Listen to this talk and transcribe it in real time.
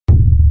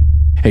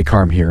Hey,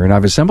 Carm here, and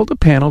I've assembled a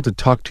panel to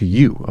talk to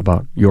you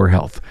about your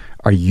health.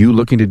 Are you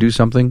looking to do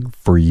something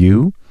for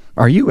you?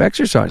 Are you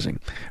exercising?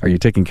 Are you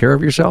taking care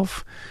of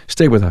yourself?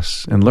 Stay with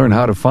us and learn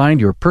how to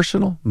find your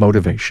personal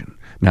motivation.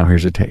 Now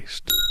here's a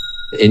taste.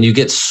 And you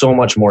get so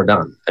much more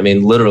done. I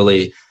mean,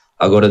 literally,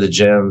 I'll go to the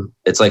gym.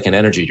 It's like an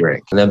energy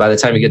drink. And then by the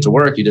time you get to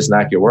work, you just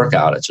knock your work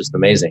out. It's just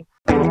amazing.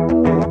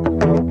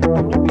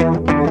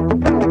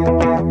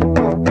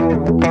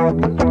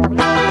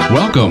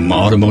 Welcome,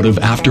 automotive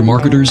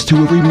aftermarketers, to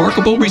a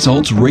Remarkable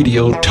Results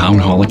Radio Town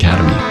Hall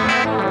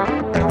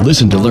Academy.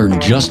 Listen to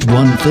learn just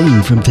one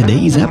thing from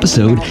today's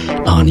episode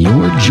on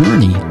your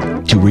journey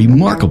to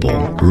remarkable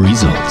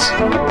results.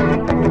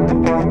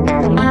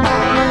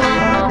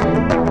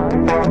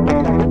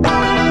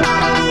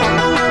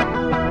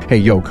 Hey,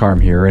 yo, Carm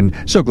here, and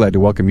so glad to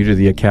welcome you to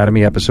the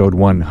Academy, episode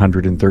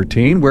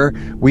 113, where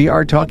we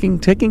are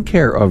taking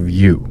care of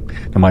you.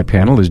 Now, my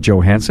panel is Joe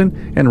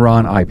Hansen and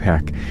Ron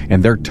Ipak,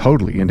 and they're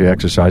totally into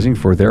exercising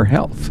for their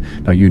health.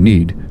 Now, you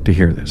need to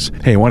hear this.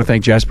 Hey, I want to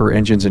thank Jasper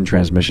Engines and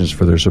Transmissions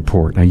for their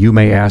support. Now, you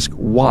may ask,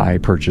 why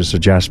purchase a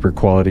Jasper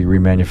quality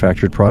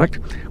remanufactured product?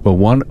 Well,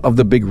 one of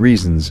the big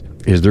reasons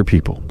is their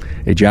people.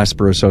 A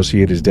Jasper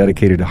associate is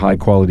dedicated to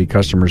high-quality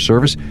customer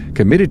service,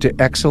 committed to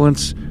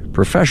excellence,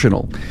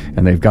 professional,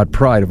 and they've got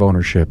pride of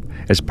ownership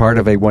as part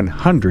of a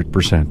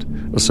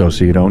 100%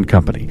 associate-owned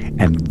company,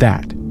 and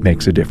that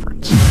makes a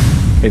difference.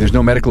 Hey, there's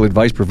no medical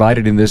advice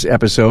provided in this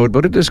episode,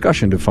 but a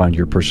discussion to find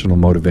your personal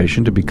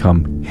motivation to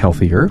become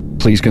healthier.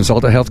 Please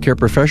consult a healthcare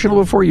professional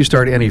before you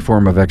start any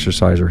form of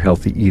exercise or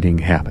healthy eating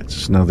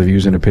habits. Now, the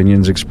views and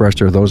opinions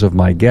expressed are those of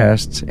my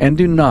guests and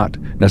do not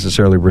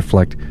necessarily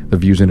reflect the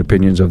views and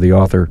opinions of the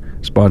author,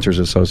 sponsors,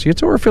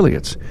 associates, or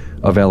affiliates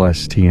of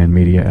LSTN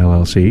Media,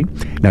 LLC.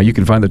 Now, you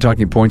can find the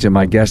talking points in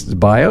my guests'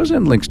 bios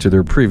and links to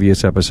their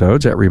previous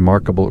episodes at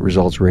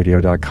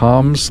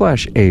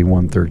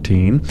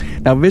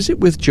remarkableresultsradio.com/A113. Now, visit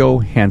with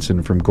Joe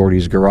Hansen from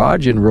Gordy's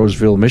Garage in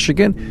Roseville,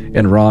 Michigan,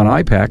 and Ron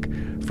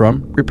Ipak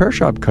from Repair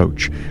Shop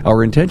Coach.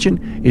 Our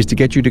intention is to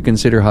get you to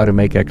consider how to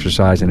make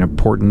exercise an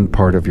important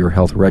part of your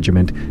health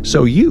regimen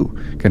so you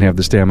can have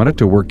the stamina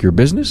to work your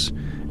business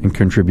and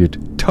contribute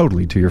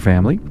totally to your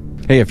family.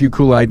 Hey, a few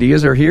cool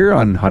ideas are here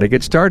on how to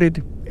get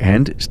started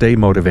and stay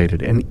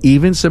motivated, and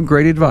even some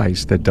great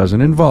advice that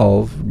doesn't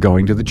involve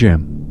going to the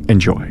gym.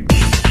 Enjoy.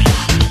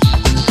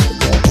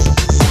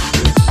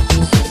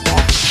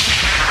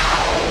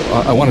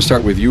 I want to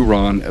start with you,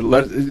 Ron.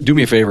 Do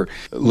me a favor.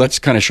 Let's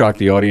kind of shock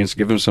the audience.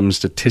 Give them some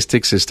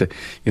statistics as to,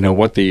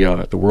 what the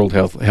World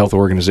Health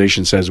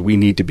Organization says we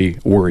need to be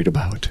worried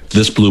about.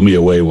 This blew me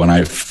away when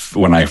I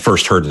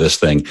first heard of this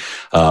thing.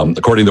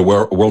 According to the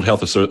World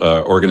Health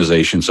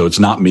Organization, so it's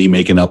not me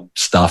making up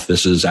stuff.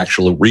 This is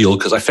actually real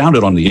because I found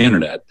it on the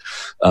internet.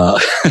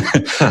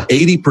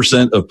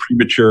 80% of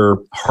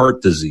premature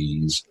heart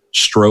disease,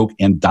 stroke,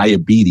 and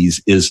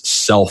diabetes is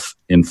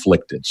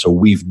self-inflicted. So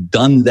we've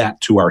done that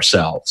to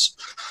ourselves.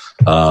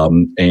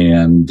 When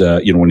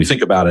you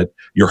think about it,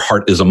 your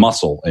heart is a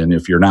muscle. And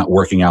if you're not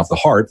working out the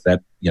heart,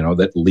 that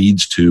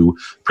leads to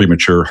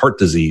premature heart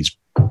disease.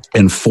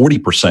 And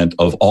 40%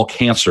 of all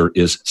cancer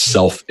is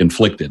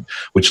self-inflicted,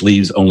 which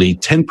leaves only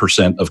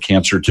 10% of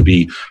cancer to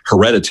be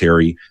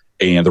hereditary,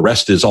 and the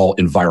rest is all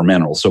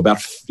environmental. So about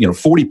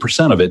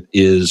 40% of it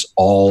is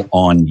all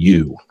on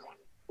you,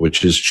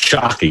 which is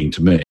shocking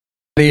to me.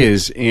 It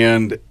is,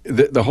 and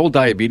the whole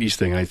diabetes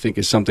thing, I think,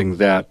 is something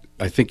that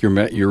I think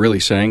you're really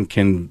saying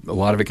a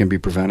lot of it can be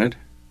prevented.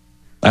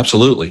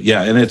 Absolutely,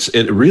 yeah, and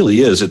it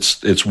really is.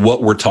 It's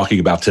what we're talking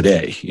about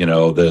today.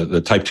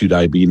 The type 2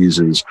 diabetes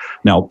is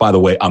now. By the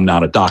way, I'm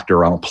not a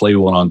doctor. I don't play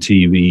one on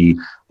TV.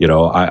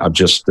 I'm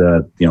just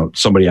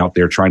somebody out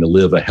there trying to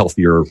live a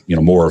healthier,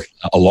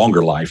 a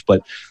longer life.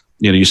 But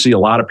you see a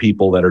lot of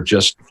people that are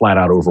just flat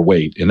out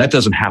overweight, and that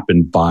doesn't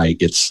happen by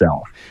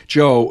itself.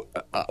 Joe,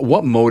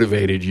 what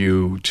motivated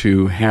you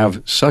to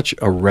have such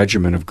a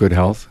regimen of good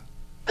health?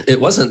 It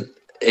wasn't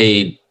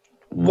a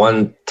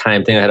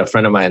one-time thing. I had a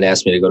friend of mine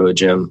asked me to go to a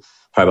gym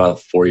probably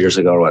about 4 years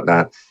ago or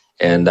whatnot,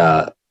 and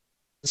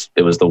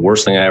it was the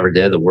worst thing I ever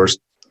did. It was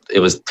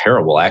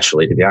terrible,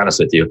 actually, to be honest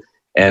with you.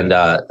 And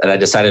I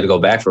decided to go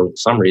back for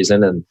some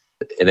reason, and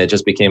it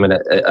just became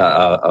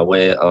a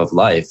way of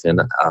life and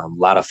a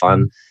lot of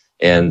fun.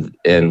 And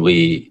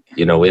we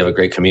have a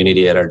great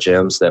community at our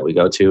gyms that we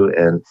go to.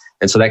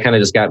 And so that kind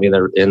of just got me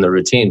in the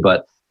routine.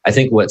 But I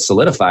think what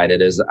solidified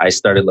it is I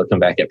started looking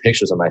back at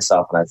pictures of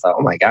myself and I thought,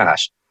 oh my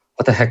gosh,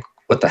 what the heck?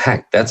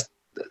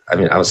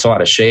 I was so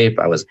out of shape.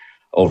 I was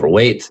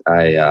overweight.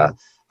 I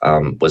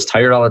was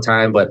tired all the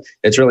time. But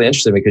it's really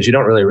interesting because you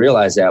don't really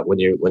realize that when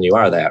you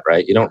are that,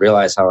 right? You don't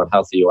realize how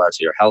unhealthy you are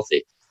till you're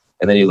healthy.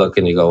 And then you look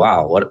and you go,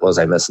 wow, what was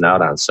I missing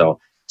out on? So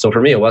for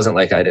me, it wasn't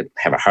like I didn't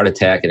have a heart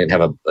attack. I didn't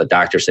have a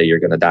doctor say you're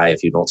going to die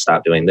if you don't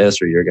stop doing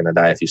this, or you're going to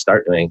die if you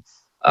start doing,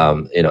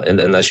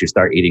 unless you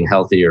start eating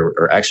healthy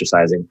or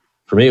exercising.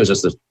 For me, it was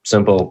just a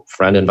simple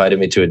friend invited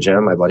me to a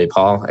gym. My buddy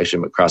Paul,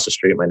 actually across the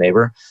street, my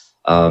neighbor,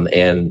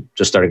 and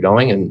just started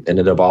going, and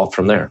it evolved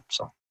from there.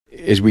 So,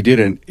 as we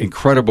did an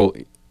incredible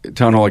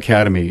Town Hall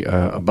Academy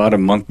about a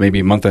month, maybe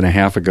a month and a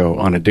half ago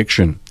on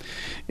addiction.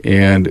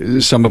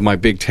 And some of my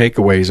big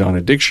takeaways on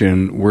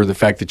addiction were the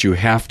fact that you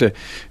have to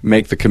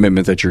make the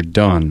commitment that you're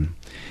done.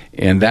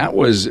 And that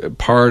was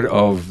part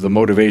of the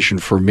motivation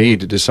for me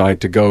to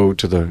decide to go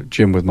to the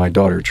gym with my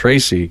daughter,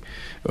 Tracy,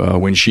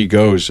 when she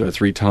goes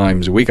 3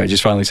 times a week. I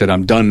just finally said,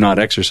 I'm done not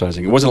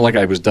exercising. It wasn't like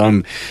I was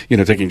done,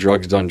 taking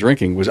drugs, done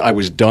drinking. I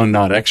was done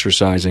not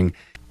exercising.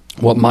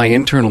 What my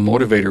internal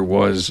motivator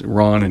was,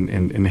 Ron,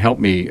 and helped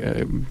me,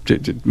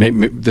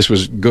 this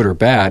was good or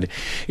bad,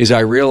 is I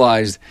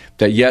realized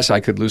that, yes,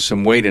 I could lose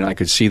some weight and I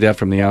could see that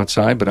from the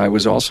outside, but I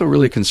was also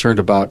really concerned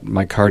about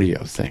my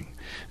cardio thing.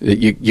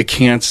 You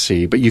can't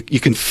see, but you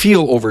can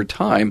feel over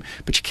time,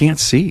 but you can't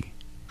see.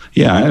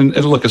 Yeah, and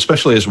look,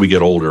 especially as we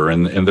get older,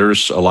 and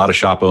there's a lot of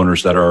shop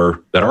owners that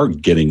are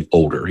getting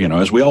older.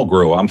 As we all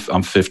grow, I'm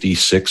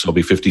 56, I'll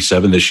be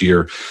 57 this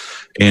year,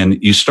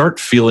 and you start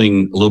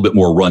feeling a little bit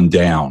more run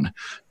down.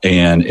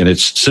 And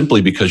it's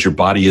simply because your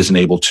body isn't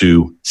able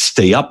to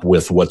stay up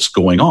with what's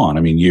going on.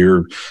 I mean,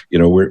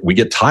 we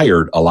get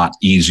tired a lot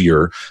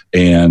easier.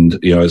 And,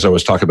 as I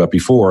was talking about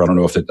before, I don't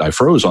know if I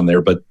froze on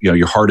there, but,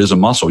 your heart is a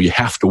muscle. You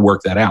have to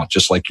work that out.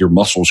 Just like your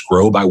muscles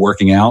grow by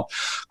working out,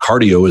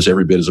 cardio is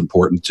every bit as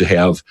important to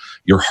have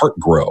your heart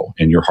grow.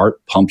 And your heart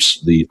pumps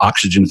the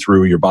oxygen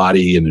through your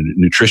body and the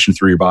nutrition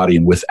through your body.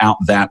 And without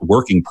that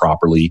working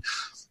properly,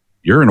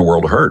 you're in a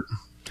world of hurt.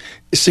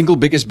 Single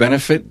biggest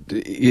benefit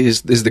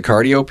is the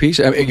cardio piece.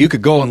 I mean, you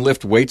could go and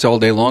lift weights all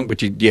day long,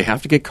 but you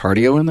have to get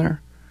cardio in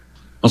there.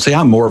 Well, see,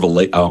 I'm more of a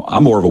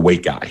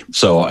weight guy.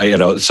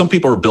 So some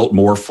people are built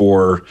more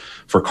for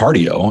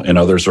cardio, and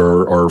others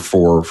are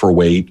for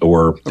weight,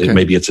 or okay.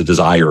 Maybe it's a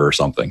desire or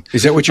something.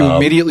 Is that what you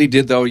immediately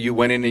did, though? You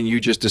went in and you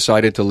just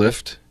decided to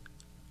lift?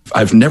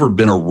 I've never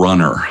been a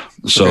runner,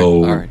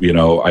 so okay.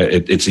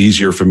 Right. It's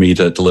easier for me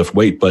to lift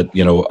weight. But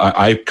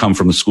I come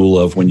from the school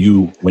of when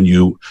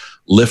you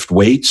lift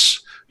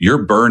weights, you're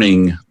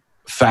burning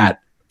fat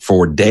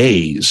for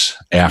days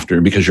after,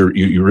 because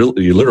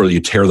you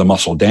literally tear the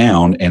muscle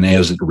down, and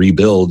as it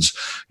rebuilds,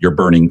 you're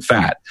burning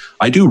fat.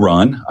 I do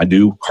run, I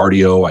do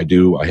cardio,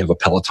 I have a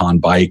Peloton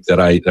bike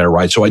that I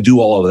ride, so I do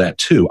all of that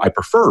too. I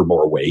prefer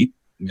more weight,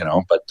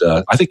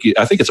 but I think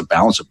it's a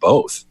balance of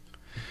both.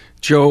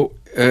 Joe,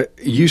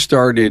 you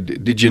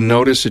started. Did you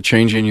notice a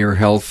change in your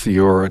health,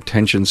 your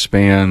attention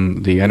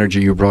span, the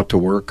energy you brought to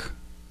work?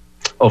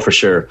 Oh, for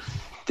sure.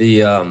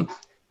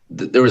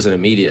 There was an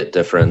immediate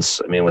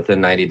difference. I mean, within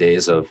 90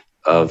 days of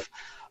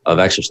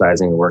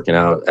exercising and working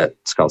out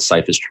it's called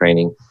Cyphus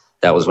training.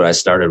 That was what I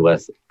started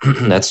with.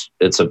 It's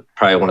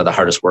probably one of the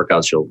hardest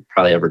workouts you'll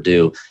probably ever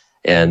do.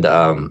 And,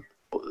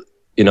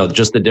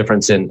 just the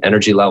difference in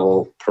energy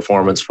level,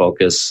 performance,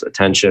 focus,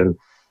 attention,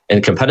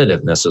 and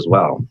competitiveness as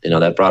well.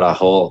 That brought a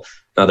whole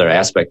another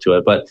aspect to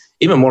it. But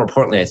even more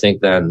importantly, I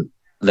think than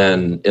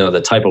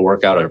the type of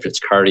workout, or if it's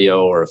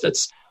cardio, or if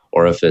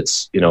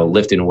it's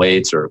lifting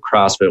weights or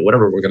CrossFit,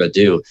 whatever we're going to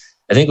do,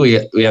 I think we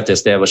have to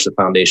establish the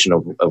foundation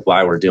of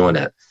why we're doing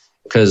it.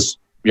 Because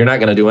you're not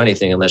going to do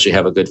anything unless you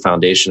have a good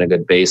foundation, a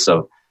good base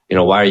of,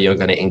 why are you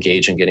going to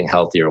engage in getting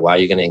healthier? Why are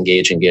you going to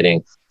engage in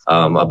getting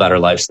a better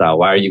lifestyle?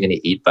 Why are you going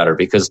to eat better?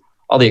 Because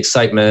all the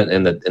excitement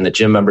and the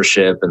gym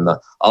membership and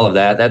all of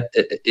that,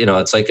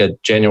 it's like a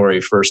January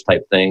 1st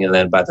type thing. And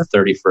then by the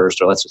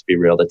 31st, or let's just be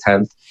real, the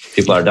 10th,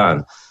 people are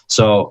done.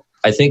 So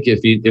I think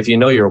if you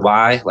know your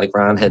why, like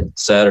Ron had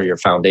said, or your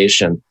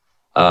foundation,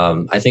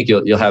 I think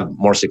you'll have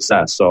more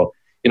success. So,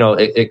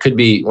 it could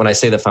be, when I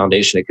say the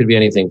foundation, it could be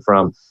anything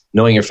from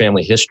knowing your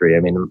family history.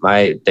 I mean,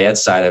 my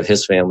dad's side of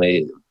his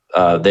family,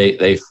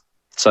 they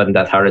sudden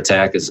death heart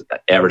attack is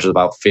average of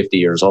about 50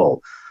 years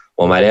old.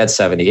 Well, my dad's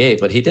 78,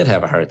 but he did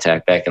have a heart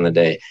attack back in the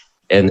day.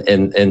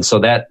 And so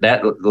that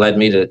led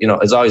me to,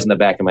 it's always in the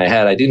back of my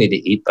head. I do need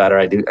to eat better.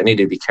 I need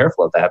to be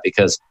careful of that,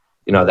 because,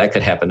 that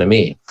could happen to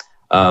me.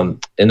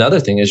 And the other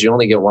thing is, you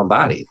only get one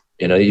body.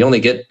 You only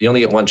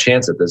get one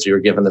chance at this. You're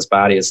given this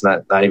body. It's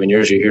not even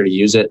yours. You're here to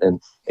use it, and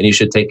you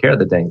should take care of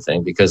the dang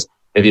thing, because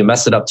if you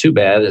mess it up too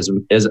bad,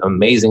 as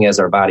amazing as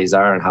our bodies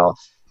are and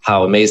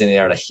how amazing they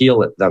are to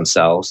heal it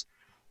themselves,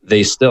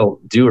 they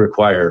still do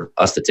require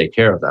us to take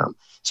care of them.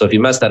 So if you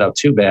mess that up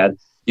too bad,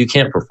 you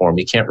can't perform.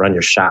 You can't run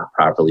your shop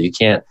properly. You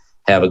can't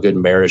have a good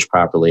marriage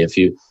properly if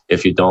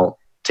you don't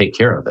take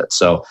care of it.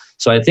 So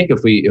I think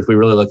if we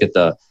really look at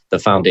the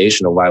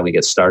foundation of why we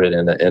get started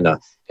in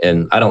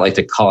I don't like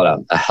to call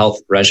it a health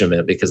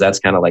regimen, because that's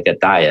kind of like a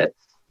diet,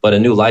 but a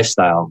new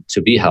lifestyle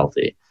to be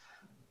healthy.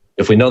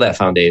 If we know that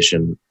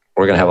foundation,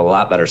 we're going to have a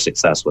lot better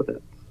success with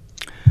it.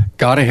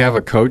 Got to have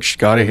a coach,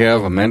 got to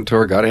have a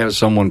mentor, got to have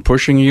someone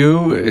pushing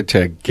you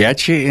to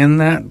get you in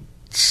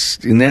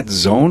that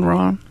zone,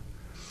 Ron?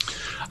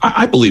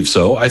 I believe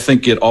so. I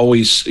think it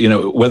always,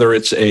 whether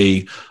it's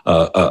a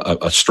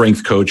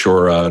strength coach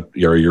or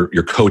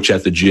your coach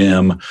at the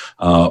gym,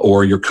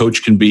 or your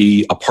coach can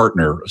be a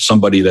partner,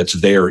 somebody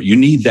that's there. You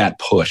need that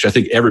push. I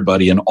think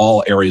everybody in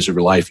all areas of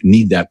your life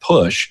need that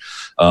push.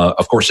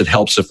 Of course, it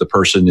helps if the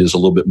person is a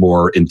little bit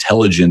more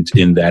intelligent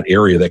in that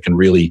area that can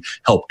really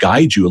help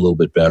guide you a little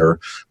bit better.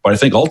 But I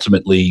think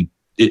ultimately,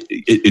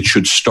 it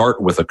should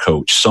start with a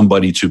coach,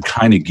 somebody to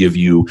kind of give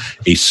you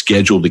a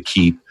schedule to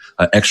keep,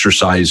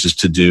 exercises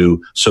to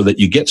do, so that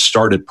you get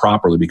started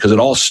properly, because it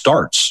all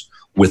starts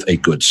with a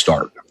good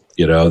start.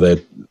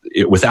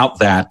 Without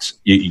that,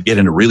 you get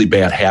into really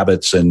bad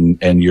habits,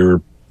 and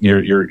you're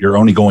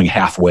only going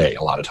halfway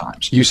a lot of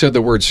times. You said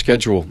the word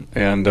schedule,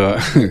 and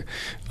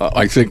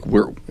I think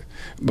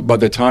by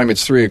the time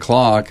it's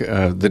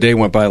 3:00, the day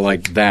went by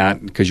like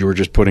that, because you were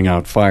just putting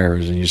out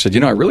fires. And you said,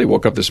 I really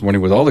woke up this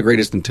morning with all the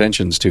greatest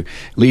intentions to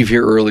leave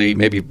here early.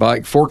 Maybe by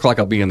 4:00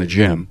 I'll be in the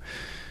gym.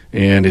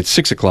 And it's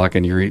 6:00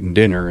 and you're eating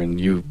dinner, and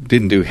you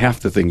didn't do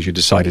half the things you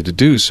decided to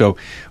do. So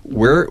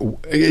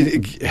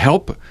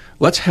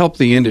let's help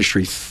the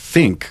industry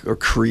think or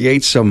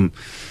create some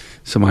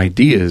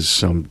ideas,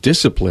 some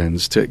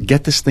disciplines to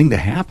get this thing to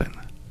happen.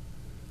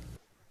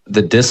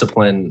 The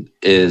discipline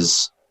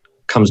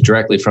comes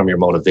directly from your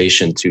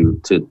motivation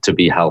to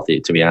be healthy,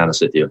 to be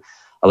honest with you.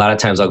 A lot of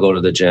times I'll go to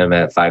the gym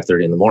at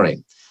 5:30 in the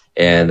morning,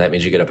 and that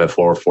means you get up at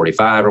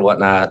 4:45 or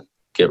whatnot,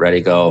 get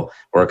ready, go,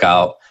 work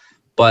out.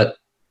 But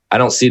I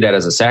don't see that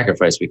as a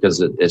sacrifice,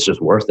 because it's just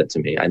worth it to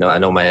me. I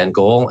know my end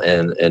goal,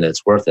 and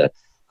it's worth it.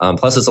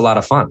 Plus, it's a lot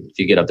of fun if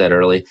you get up that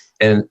early,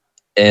 and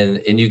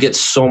you get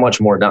so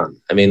much more done.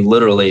 I mean,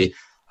 literally,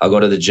 I'll go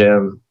to the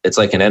gym. It's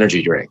like an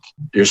energy drink.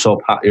 You're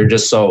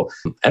just so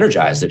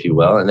energized, if you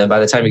will. And then by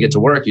the time you get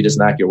to work, you just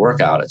knock your work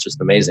out. It's just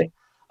amazing.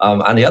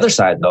 On the other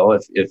side, though,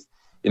 if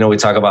we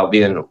talk about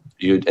you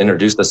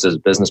introduced us as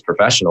business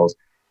professionals.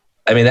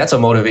 I mean, that's a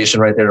motivation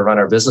right there to run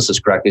our businesses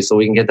correctly, so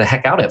we can get the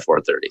heck out at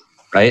 4:30,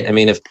 right? I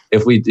mean,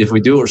 if we do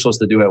what we're supposed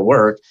to do at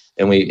work,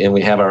 and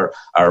we have our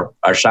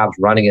shops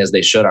running as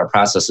they should, our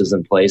processes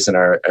in place, and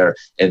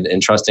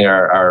and trusting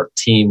our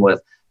team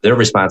with their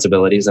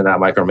responsibilities and not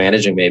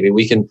micromanaging, maybe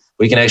we can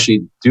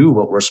actually do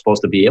what we're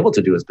supposed to be able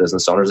to do as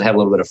business owners, and have a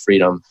little bit of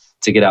freedom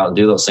to get out and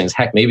do those things.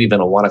 Heck, maybe even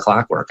a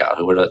 1:00 workout.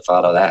 Who would have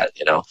thought of that?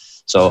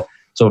 So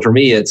for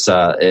me, it's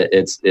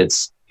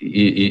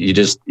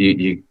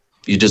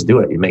you just do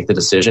it. You make the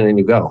decision and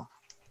you go.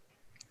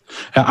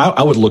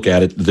 I would look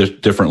at it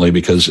differently,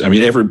 because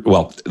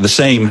the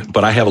same,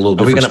 but I have a little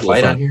different. Are we going to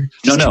fight on here?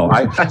 No.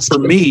 For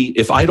me,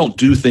 if I don't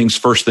do things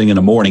first thing in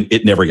the morning,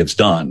 it never gets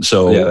done.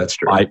 So yeah, that's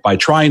true. By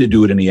trying to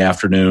do it in the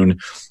afternoon,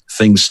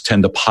 things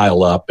tend to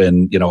pile up,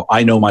 and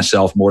I know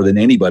myself more than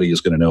anybody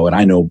is going to know, and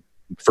I know.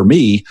 For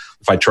me,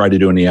 if I try to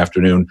do it in the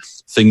afternoon,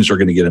 things are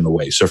going to get in the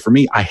way. So for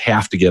me, I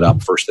have to get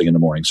up first thing in the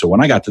morning. So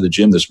when I got to the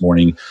gym this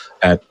morning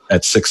at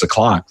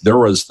 6:00, there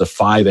was the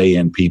 5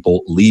 a.m.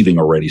 people leaving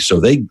already. So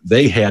they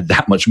had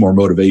that much more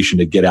motivation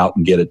to get out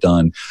and get it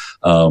done.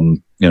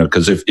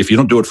 Because if you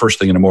don't do it first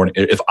thing in the morning,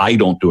 if I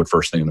don't do it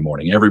first thing in the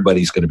morning,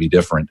 everybody's going to be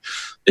different.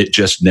 It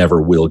just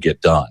never will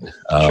get done.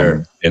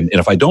 Sure. And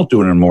if I don't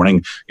do it in the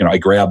morning, I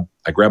grab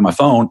my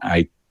phone,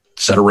 I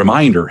set a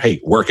reminder,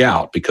 hey, work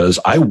out, because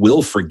I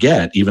will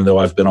forget, even though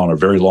I've been on a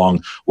very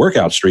long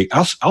workout streak,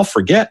 I'll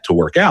forget to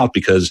work out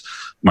because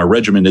my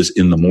regimen is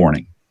in the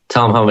morning.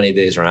 Tell them how many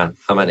days, Ron.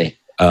 How many?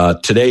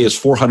 Today is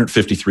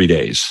 453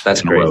 days.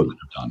 That's crazy. That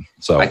I've done.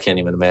 So I can't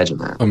even imagine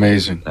that.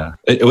 Amazing.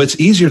 It's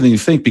easier than you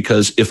think,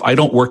 because if I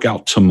don't work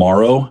out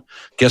tomorrow,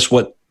 guess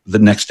what the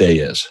next day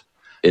is?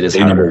 It is day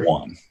harder. number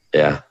 1.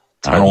 Yeah.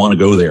 I don't want to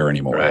go there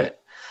anymore. Right.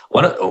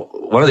 One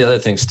of the other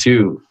things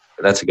too,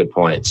 that's a good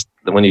point.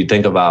 When you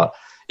think about,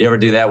 you ever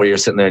do that where you're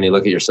sitting there and you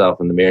look at yourself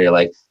in the mirror, you're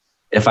like,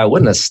 if I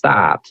wouldn't have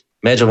stopped,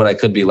 imagine what I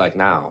could be like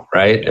now,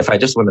 right? If I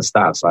just wouldn't have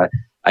stopped. So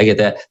I get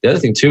that. The other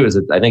thing too is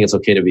that I think it's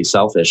okay to be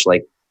selfish.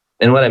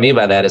 And what I mean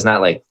by that is not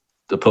like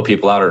to put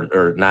people out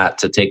or not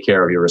to take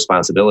care of your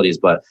responsibilities,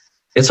 but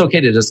it's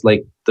okay to just,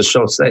 like the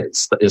show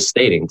is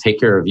stating, take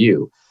care of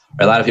you.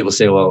 A lot of people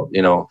say, well,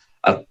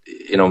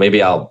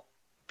 maybe I'll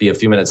be a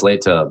few minutes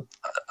late to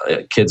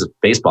kids'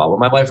 baseball, but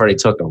my wife already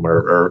took them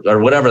or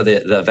whatever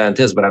the event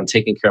is, but I'm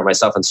taking care of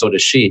myself, and so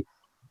does she.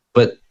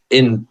 But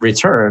in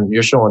return,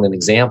 you're showing an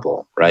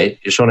example, right?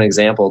 You're showing an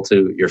example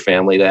to your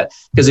family that,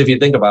 because if you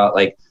think about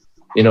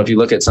if you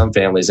look at some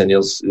families and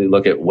you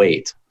look at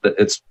weight,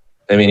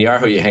 you are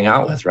who you hang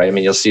out with, right?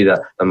 You'll see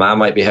the mom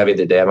might be heavy,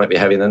 the dad might be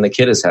heavy, then the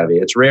kid is heavy.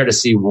 It's rare to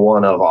see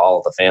one of all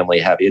of the family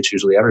heavy. It's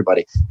usually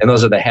everybody. And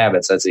those are the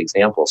habits. That's the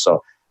example.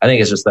 So I think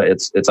it's just that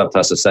it's up to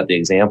us to set the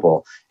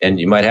example,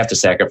 and you might have to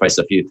sacrifice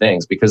a few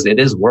things because it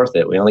is worth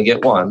it. We only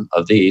get one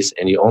of these,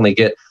 and you only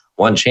get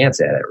one chance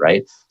at it,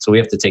 right? So we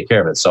have to take care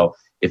of it. So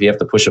if you have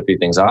to push a few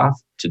things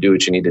off to do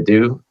what you need to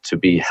do to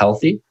be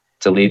healthy,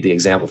 to lead the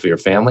example for your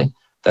family,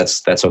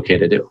 that's okay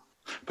to do.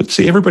 But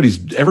see,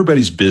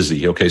 everybody's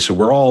busy. Okay. So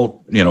we're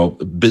all,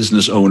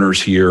 business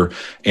owners here,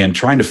 and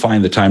trying to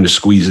find the time to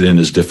squeeze it in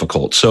is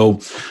difficult. So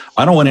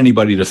I don't want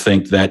anybody to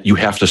think that you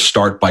have to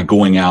start by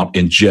going out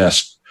and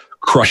just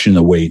crushing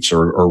the weights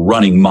or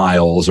running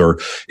miles, or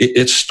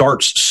it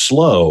starts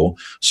slow.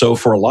 So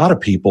for a lot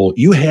of people,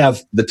 you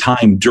have the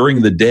time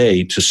during the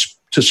day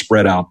to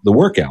spread out the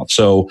workout.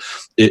 So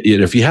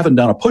if you haven't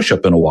done a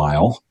push-up in a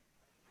while,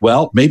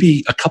 well,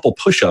 maybe a couple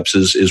push-ups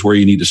is where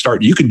you need to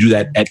start. You can do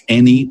that at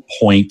any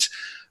point.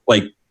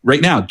 Like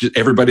right now,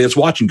 everybody that's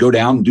watching, go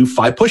down and do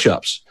 5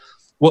 push-ups.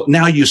 Well,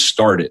 now you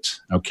start it.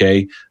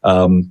 Okay.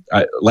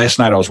 Last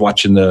night I was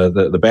watching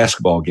the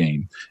basketball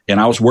game, and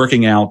I was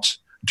working out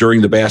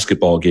during the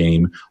basketball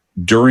game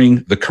during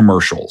the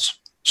commercials.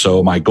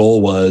 So my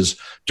goal was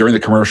during the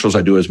commercials,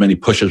 I do as many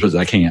push-ups as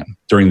I can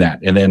during that.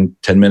 And then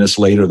 10 minutes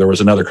later, there was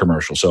another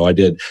commercial. So I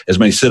did as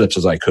many sit-ups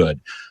as I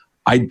could.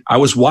 I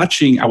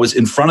was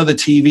in front of the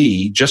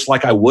TV just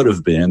like I would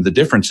have been. The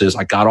difference is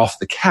I got off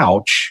the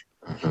couch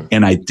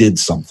and I did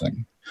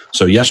something.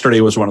 So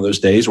yesterday was one of those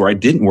days where I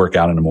didn't work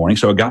out in the morning.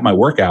 So I got my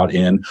workout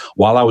in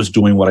while I was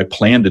doing what I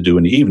planned to do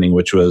in the evening,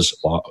 which was,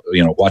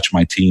 watch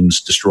my teams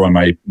destroy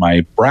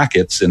my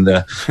brackets in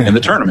the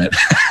tournament.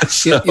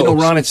 So,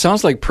 Ron, it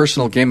sounds like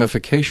personal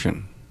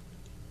gamification.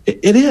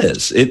 It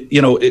is.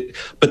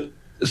 But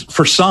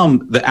for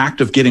some, the act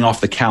of getting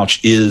off the couch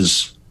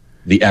is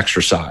the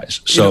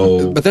exercise.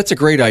 So, but that's a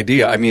great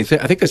idea. I mean,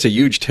 I think that's a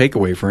huge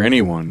takeaway for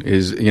anyone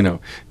is,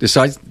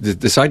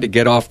 decide to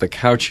get off the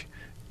couch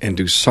and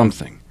do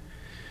something.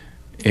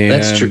 And,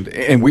 that's true.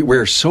 And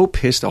we're so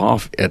pissed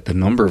off at the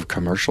number of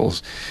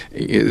commercials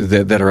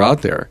that are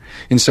out there.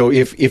 And so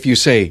if you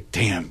say,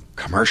 damn,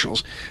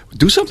 commercials,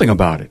 do something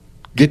about it.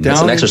 Get down.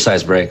 It's an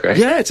exercise break, right?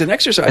 Yeah, it's an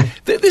exercise.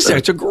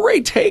 It's a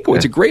great takeaway.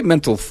 It's a great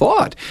mental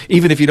thought,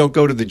 even if you don't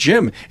go to the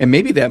gym. And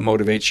maybe that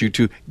motivates you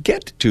to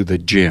get to the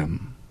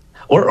gym.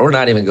 Or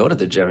not even go to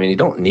the gym. I mean, you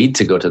don't need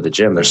to go to the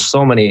gym. There's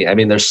so many.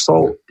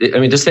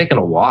 Just taking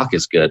a walk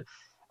is good.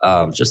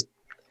 Just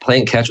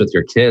playing catch with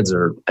your kids,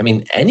 or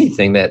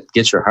anything that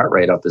gets your heart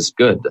rate up is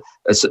good.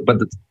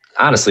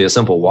 Honestly, a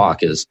simple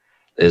walk is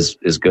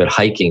good.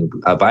 Hiking,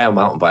 buy a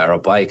mountain bike or a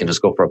bike, and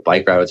just go for a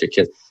bike ride with your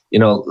kids.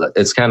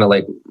 It's kind of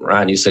like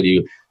Ron. You said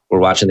you were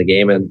watching the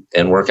game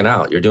and working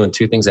out. You're doing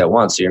two things at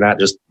once. So you're not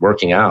just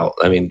working out.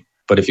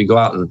 But if you go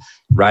out and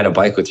ride a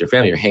bike with your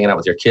family, you're hanging out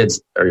with your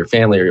kids or your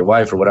family or your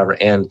wife or whatever,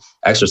 and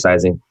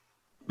exercising.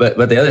 But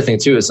the other thing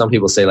too is some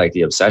people say like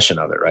the obsession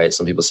of it, right?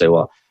 Some people say,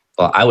 well,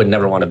 I would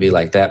never want to be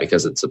like that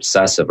because it's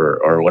obsessive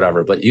or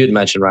whatever. But you had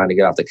mentioned, Ron, to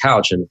get off the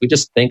couch. And if we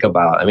just think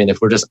about,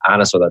 if we're just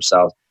honest with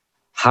ourselves,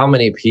 how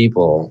many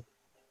people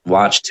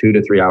watch 2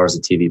 to 3 hours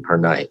of TV per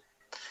night?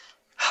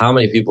 How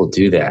many people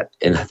do that?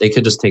 And they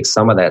could just take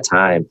some of that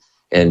time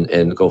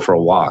and go for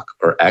a walk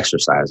or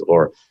exercise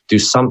or do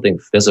something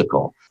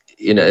physical.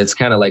 It's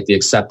kind of like the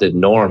accepted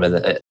norm.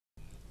 And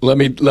let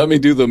me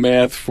do the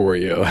math for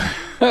you.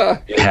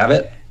 You have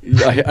it?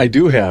 I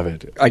do have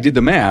it. I did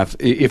the math.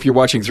 If you're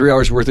watching 3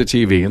 hours worth of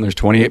TV and there's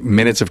 28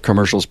 minutes of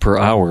commercials per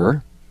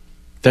hour,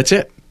 that's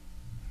it.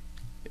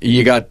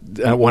 You got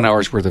 1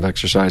 hour's worth of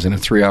exercise in a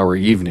 3-hour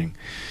evening.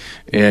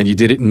 And you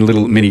did it in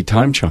little mini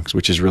time chunks,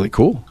 which is really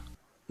cool.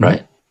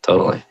 Right.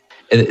 Totally.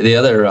 And the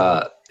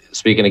other,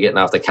 speaking of getting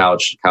off the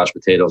couch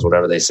potatoes,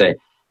 whatever they say,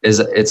 is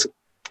it's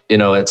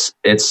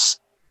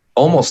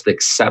almost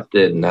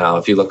accepted now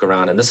if you look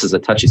around, and this is a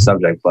touchy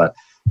subject, but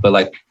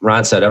like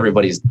Ron said,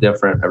 everybody's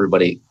different.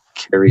 Everybody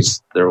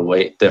carries their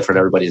weight different.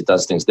 Everybody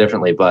does things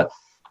differently,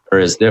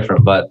 is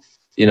different. But,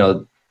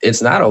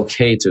 it's not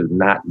okay to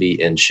not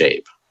be in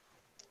shape.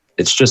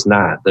 It's just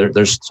not.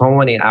 There's so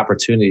many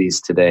opportunities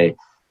today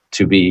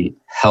to be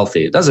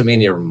healthy. It doesn't mean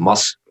you're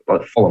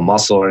full of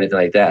muscle or anything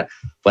like that,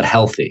 but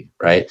healthy,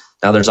 right?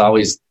 Now, there's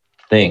always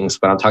things,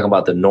 but I'm talking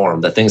about the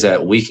norm, the things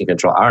that we can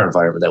control, our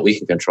environment that we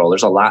can control.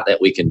 There's a lot that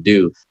we can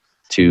do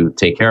to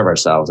take care of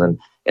ourselves. And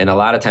a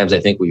lot of times I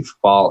think we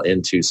fall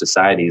into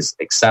society's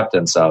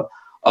acceptance of,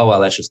 oh,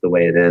 well, that's just the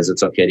way it is.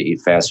 It's okay to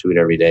eat fast food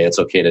every day. It's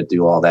okay to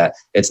do all that.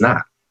 It's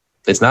not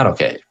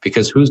okay,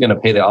 because who's going to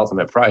pay the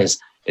ultimate price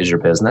is your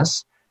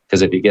business.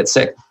 Because if you get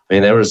sick,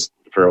 there was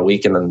for a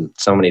week and then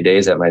so many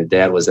days that my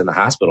dad was in the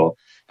hospital.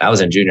 I was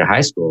in junior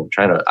high school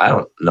I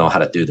don't know how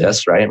to do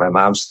this, right? My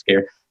mom's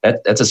scared.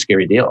 That's a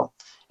scary deal.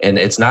 And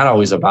it's not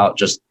always about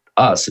just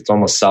us. It's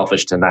almost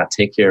selfish to not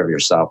take care of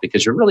yourself,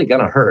 because you're really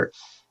going to hurt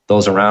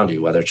those around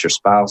you, whether it's your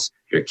spouse,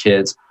 your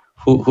kids,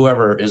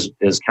 whoever is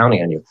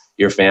counting on you,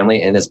 your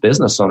family. And as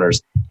business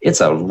owners, it's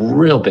a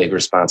real big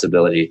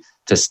responsibility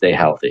to stay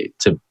healthy,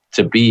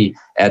 to be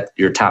at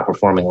your top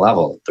performing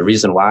level. The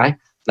reason why,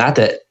 not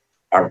that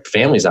our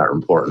families aren't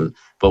important,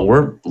 but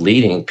we're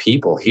leading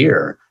people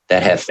here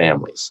that have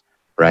families,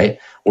 right?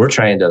 We're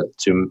trying to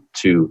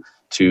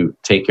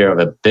take care of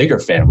a bigger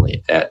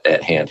family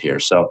at hand here.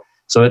 So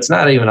it's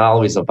not even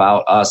always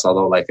about us,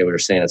 although like we were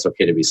saying, it's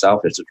okay to be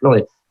selfish. It's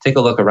really take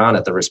a look around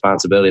at the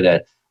responsibility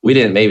that we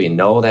didn't maybe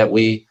know that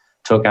we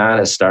took on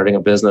as starting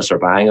a business or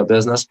buying a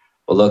business.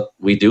 But look,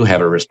 we do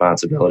have a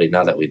responsibility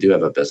now that we do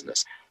have a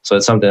business. So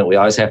it's something that we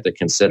always have to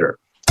consider.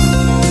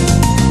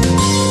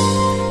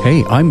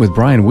 Hey, I'm with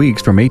Brian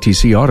Weeks from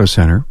ATC Auto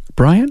Center.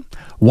 Brian,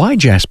 why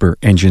Jasper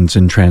Engines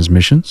and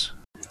Transmissions?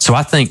 So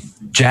I think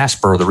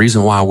Jasper, the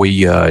reason why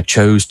we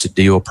chose to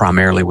deal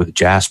primarily with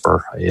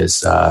Jasper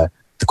is the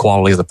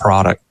quality of the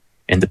product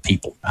and the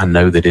people. I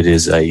know that it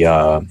is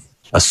a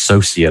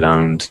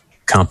associate-owned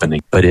company,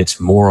 but it's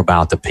more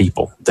about the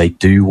people. They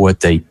do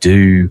what they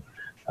do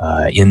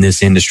in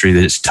this industry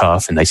that is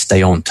tough, and they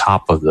stay on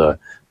top of the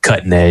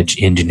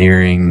cutting-edge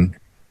engineering,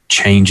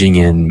 changing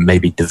and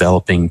maybe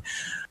developing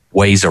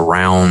ways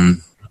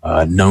around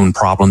known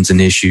problems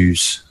and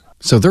issues.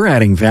 So they're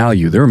adding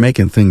value. They're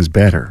making things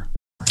better.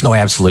 Oh,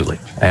 absolutely.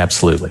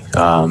 Absolutely.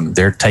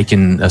 They're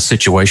taking a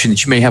situation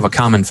that you may have a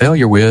common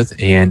failure with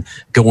and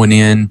going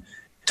in,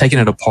 taking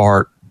it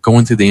apart,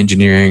 going through the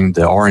engineering,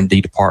 the R&D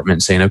department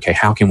and saying, okay,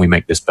 how can we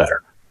make this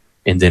better?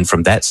 And then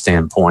from that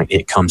standpoint,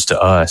 it comes to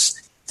us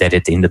that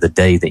at the end of the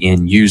day, the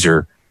end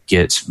user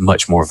gets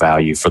much more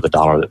value for the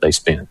dollar that they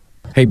spend.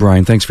 Hey,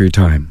 Brian, thanks for your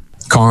time.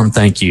 Carm,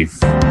 thank you.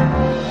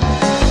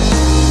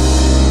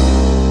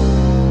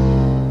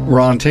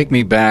 Ron, take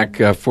me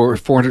back for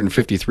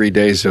 453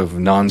 days of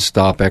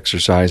nonstop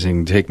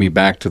exercising. Take me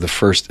back to the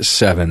first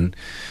 7.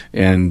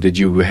 And did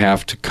you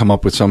have to come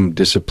up with some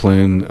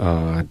discipline,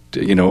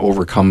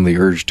 overcome the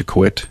urge to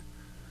quit?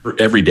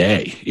 Every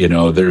day,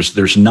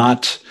 there's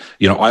not,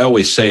 I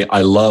always say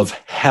I love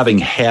having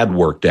had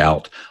worked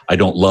out. I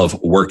don't love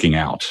working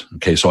out.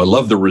 Okay. So I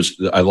love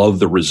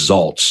the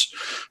results.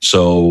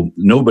 So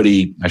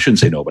I shouldn't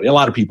say nobody, a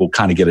lot of people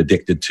kind of get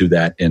addicted to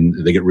that and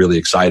they get really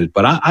excited,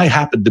 but I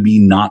happen to be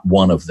not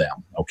one of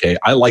them. Okay.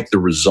 I like the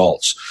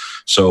results.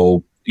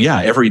 So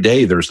yeah, every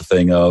day there's a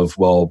thing of,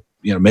 well,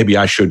 maybe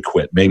I should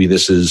quit. Maybe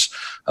this is,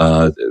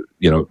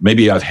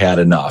 maybe I've had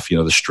enough,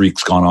 the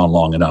streak's gone on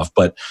long enough,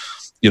 but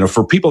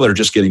for people that are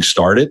just getting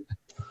started,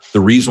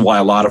 the reason why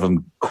a lot of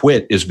them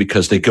quit is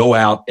because they go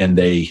out and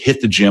they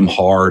hit the gym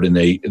hard and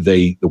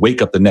they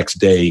wake up the next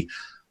day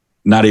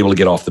not able to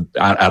get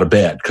out of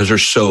bed because they're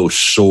so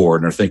sore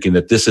and they're thinking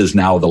that this is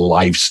now the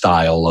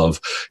lifestyle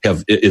of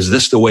is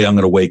this the way I'm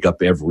going to wake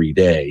up every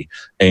day?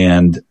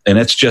 And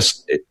it's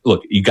just,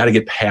 look, you got to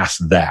get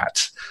past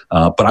that.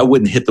 But I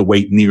wouldn't hit the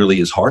weight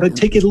nearly as hard. I'd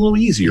take it a little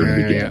easier to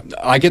begin. Yeah.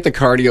 I get the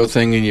cardio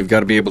thing, and you've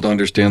got to be able to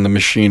understand the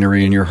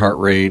machinery and your heart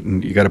rate,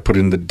 and you got to put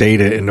in the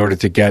data in order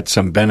to get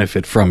some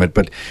benefit from it.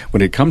 But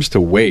when it comes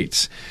to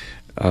weights,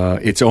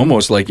 it's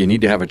almost like you need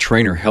to have a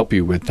trainer help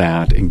you with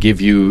that and give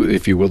you,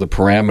 if you will, the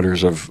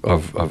parameters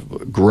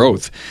of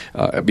growth.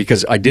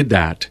 Because I did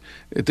that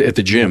at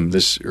the gym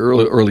this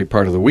early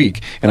part of the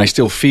week, and I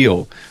still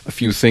feel a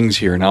few things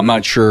here. And I'm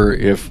not sure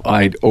if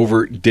I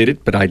overdid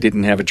it, but I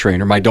didn't have a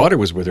trainer. My daughter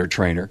was with her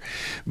trainer,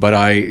 but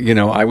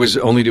I was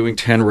only doing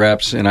 10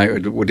 reps, and I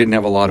didn't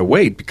have a lot of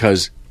weight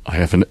because I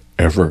haven't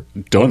ever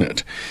done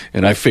it.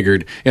 And I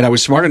figured, and I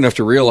was smart enough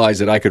to realize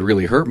that I could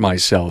really hurt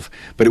myself,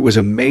 but it was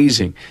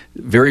amazing.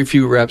 Very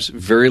few reps,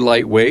 very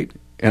lightweight,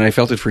 and I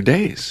felt it for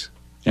days.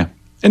 Yeah.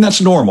 And that's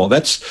normal.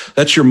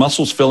 That's your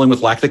muscles filling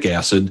with lactic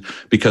acid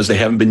because they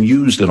haven't been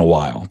used in a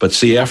while. But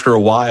see, after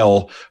a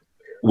while,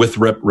 with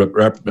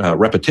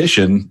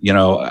repetition,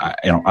 I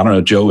don't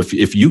know, Joe,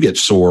 if you get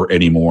sore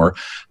anymore,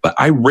 but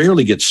I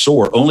rarely get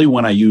sore. Only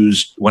when I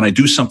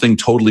do something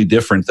totally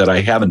different that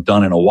I haven't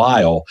done in a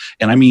while,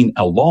 and I mean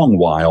a long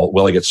while,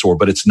 I get sore.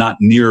 But it's not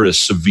near as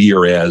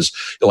severe as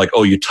like,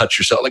 oh, you touch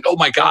yourself, like, oh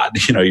my God,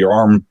 your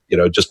arm,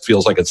 just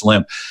feels like it's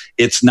limp.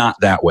 It's not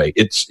that way.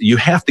 You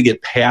have to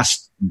get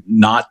past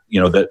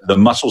the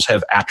muscles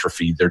have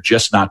atrophied; they're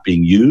just not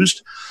being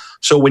used.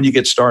 So when you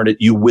get started,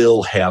 you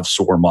will have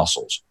sore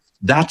muscles.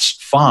 That's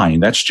fine.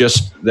 That's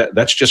just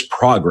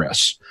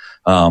progress.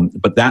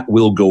 But that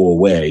will go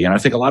away. And I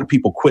think a lot of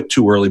people quit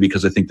too early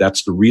because I think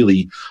that's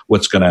really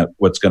what's going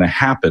to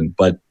happen.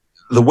 But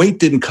the weight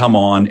didn't come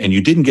on and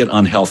you didn't get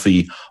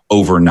unhealthy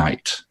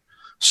overnight.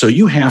 So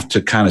you have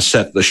to kind of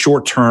set the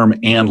short-term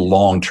and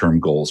long-term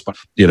goals. But,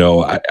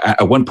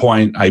 at one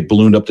point I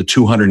ballooned up to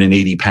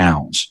 280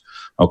 pounds.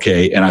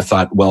 Okay. And I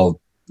thought,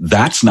 well,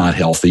 that's not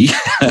healthy.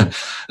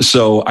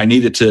 So I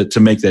needed to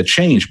make that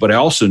change. But I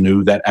also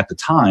knew that at the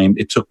time,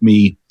 it took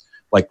me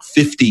like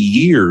 50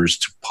 years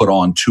to put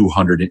on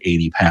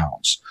 280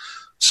 pounds.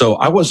 So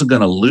I wasn't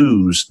going to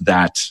lose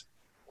that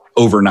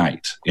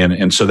overnight.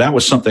 And so that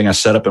was something I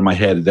set up in my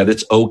head, that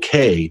it's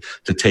okay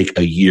to take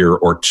a year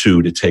or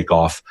two to take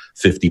off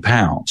 50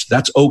 pounds.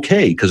 That's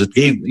okay because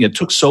it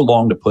took so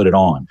long to put it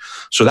on.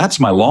 So that's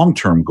my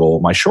long-term goal.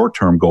 My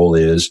short-term goal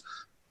is,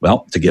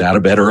 well, to get out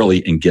of bed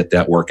early and get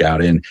that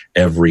workout in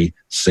every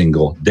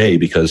single day,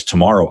 because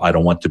tomorrow I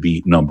don't want to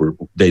be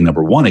day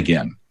number 1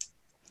 again.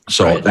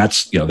 So right.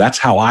 That's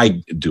how I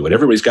do it.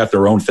 Everybody's got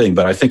their own thing,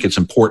 but I think it's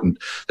important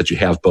that you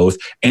have both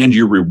and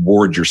you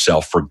reward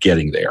yourself for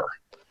getting there.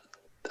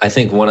 I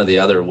think one of the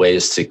other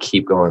ways to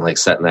keep going, like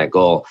setting that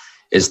goal,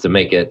 is to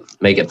make it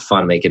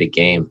fun, make it a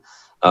game.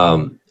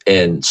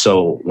 And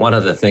so one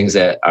of the things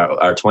that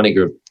our 20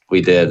 group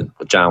we did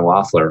with John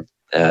Waffler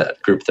at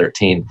Group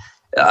 13,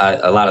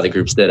 a lot of the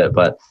groups did it,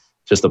 but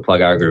just to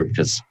plug our group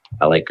because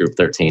I like Group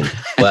 13.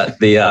 But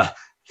they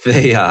had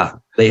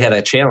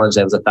a challenge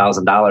that was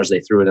 $1,000. They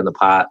threw it in the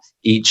pot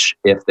each.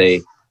 If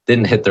they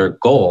didn't hit their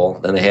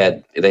goal, then they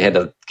had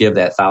to give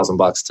that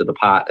 $1,000 to the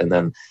pot, and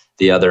then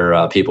the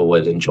other people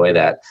would enjoy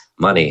that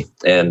money.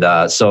 And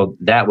so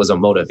that was a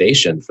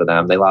motivation for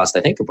them. They lost, I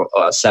think,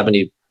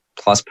 70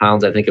 plus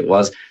pounds, I think it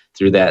was,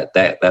 through that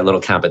little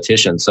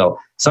competition. So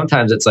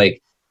sometimes it's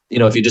like,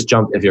 if you just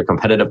if you're a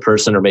competitive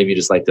person, or maybe you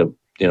just like to,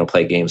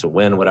 play games to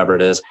win, whatever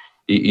it is,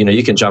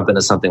 you can jump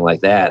into something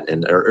like that,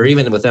 and or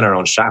even within our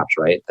own shops,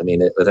 right? I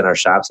mean, within our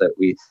shops that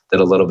we did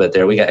a little bit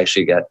there, we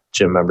actually got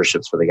gym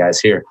memberships for the guys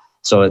here.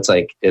 So it's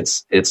like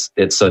it's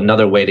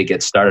another way to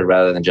get started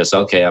rather than just,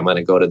 okay, I'm going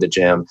to go to the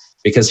gym.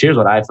 Because here's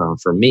what I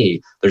found for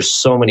me: there's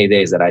so many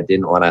days that I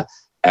didn't want to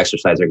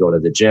exercise or go to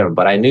the gym,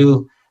 but I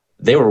knew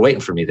they were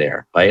waiting for me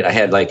there, right? I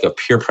had like a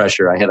peer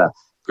pressure. I had a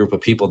group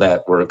of people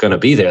that were going to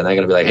be there, and they're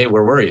going to be like, hey,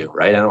 where were you?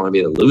 Right? I don't want to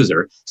be the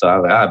loser. So I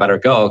was like, I better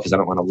go because I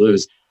don't want to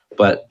lose.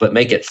 But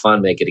make it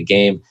fun, make it a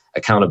game.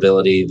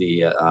 Accountability.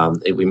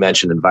 We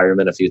mentioned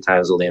environment a few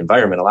times. Well, the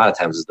environment a lot of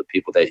times is the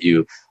people that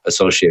you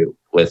associate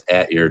with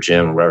at your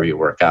gym, wherever you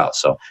work out.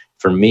 So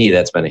for me,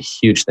 that's been a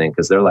huge thing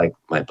because they're like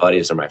my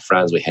buddies or my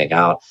friends. We hang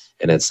out,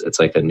 and it's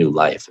like a new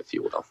life, if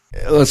you will.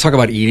 Let's talk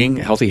about eating,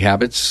 healthy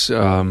habits. Do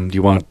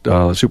you want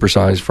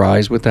supersized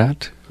fries with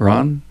that,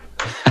 Ron?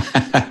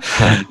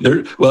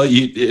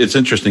 It's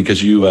interesting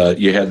because you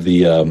had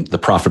the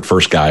Profit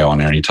First guy on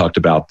there, and he talked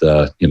about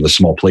the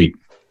small plate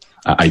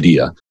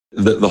idea.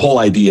 The whole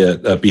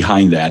idea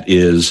behind that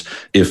is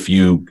if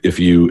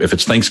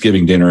it's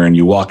Thanksgiving dinner and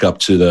you walk up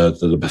to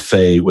the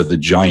buffet with a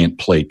giant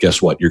plate,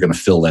 guess what? You're going to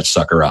fill that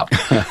sucker up,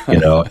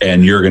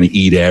 and you're going to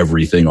eat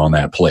everything on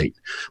that plate.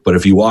 But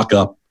if you walk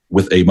up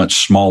with a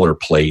much smaller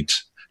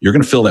plate, you're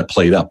going to fill that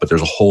plate up, but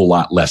there's a whole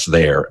lot less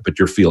there. But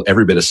you'll feel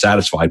every bit as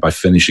satisfied by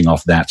finishing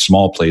off that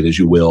small plate as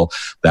you will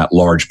that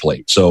large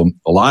plate. So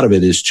a lot of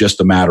it is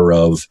just a matter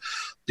of,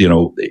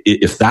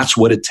 if that's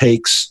what it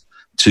takes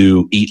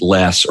to eat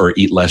less or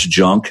eat less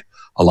junk.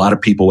 A lot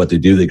of people, what they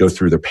do, they go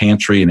through their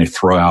pantry and they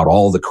throw out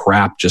all the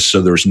crap just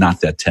so there's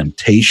not that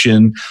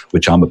temptation,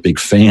 which I'm a big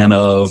fan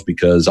of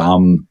because I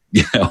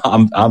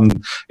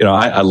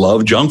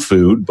love junk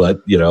food,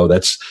 but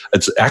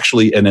it's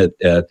actually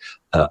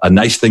a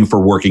nice thing for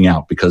working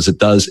out because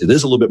it is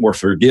a little bit more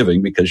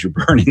forgiving because you're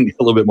burning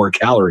a little bit more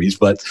calories.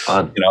 But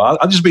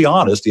I'll just be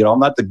honest, I'm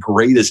not the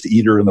greatest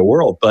eater in the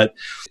world, but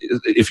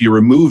if you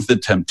remove the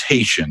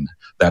temptation,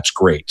 that's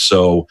great.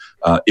 So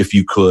if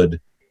you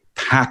could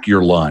pack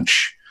your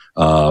lunch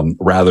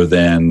rather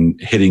than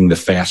hitting the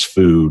fast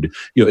food,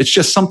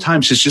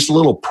 sometimes it's just a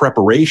little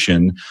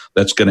preparation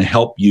that's going to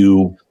help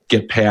you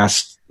get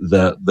past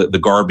the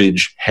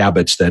garbage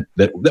habits that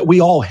we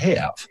all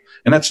have.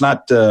 And that's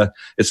not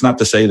it's not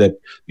to say that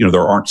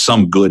there aren't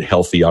some good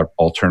healthy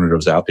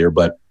alternatives out there,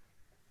 but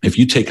if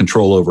you take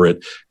control over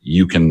it,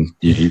 you can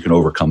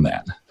overcome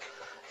that.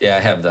 Yeah,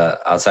 I have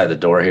outside the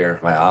door here,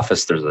 my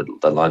office, there's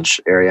the lunch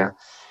area.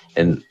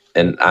 And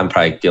I'm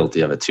probably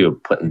guilty of it too,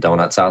 putting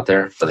donuts out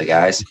there for the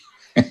guys.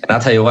 And I'll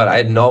tell you what,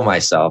 I know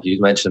myself. You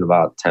mentioned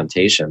about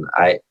temptation.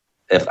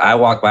 If I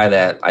walk by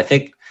that, I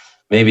think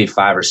maybe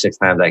 5 or 6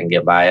 times I can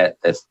get by it.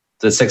 If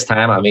the 6th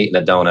time I'm eating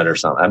a donut or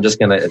something, it's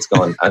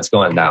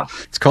going down.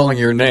 It's calling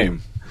your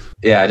name.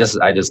 Yeah, I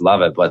just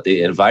love it. But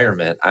the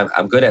environment,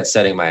 I'm good at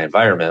setting my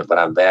environment, but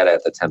I'm bad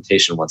at the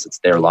temptation once it's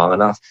there long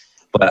enough.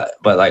 But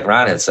like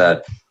Ron had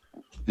said,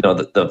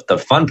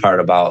 the fun part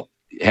about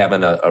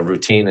having a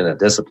routine and a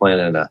discipline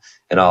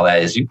and all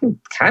that is you can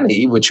kind of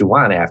eat what you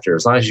want after,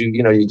 as long as you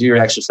do your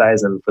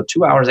exercise, and for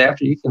 2 hours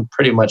after you can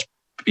pretty much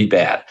be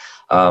bad.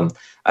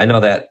 I know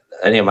that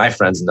any of my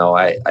friends know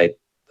I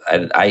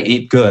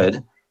eat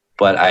good,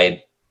 but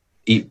I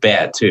eat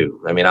bad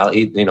too. I mean, I'll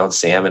eat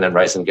salmon and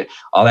rice and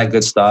all that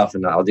good stuff,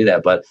 and I'll do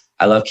that. But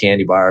I love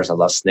candy bars. I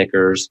love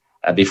Snickers.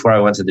 Before I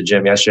went to the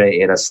gym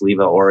yesterday, I ate a sleeve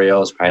of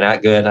Oreos. Probably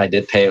not good. I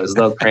did pay. It was a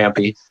little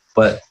crampy,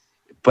 but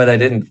I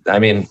didn't,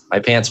 my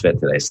pants fit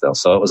today still,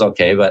 so it was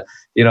okay. But,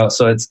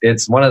 so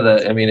it's one of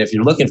if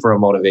you're looking for a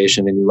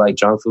motivation and you like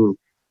junk food,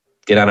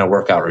 get on a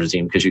workout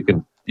regime because you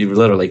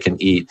literally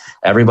can eat.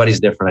 Everybody's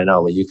different, I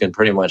know, but you can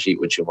pretty much eat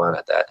what you want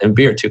at that. And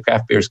beer too.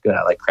 Craft beer is good.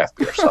 I like craft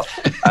beer. So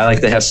I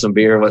like to have some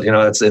beer, but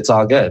it's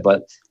all good.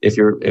 But if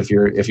you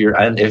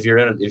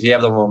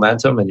have the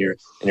momentum and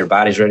your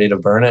body's ready to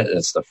burn it,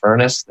 it's the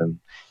furnace,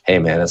 then hey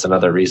man, it's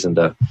another reason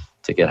to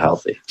get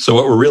healthy. So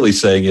what we're really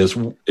saying is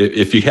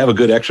if you have a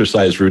good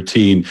exercise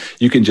routine,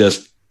 you can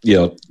just,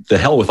 the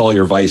hell with all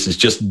your vices,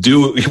 just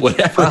do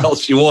whatever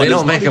else you want. They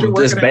don't make them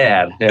this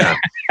bad. Yeah.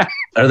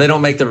 Or they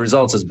don't make the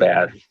results as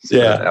bad.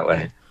 Yeah. That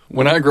way.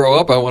 When I grow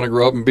up, I want to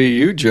grow up and be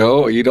you,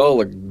 Joe. Eat all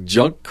the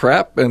junk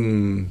crap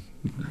and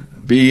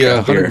be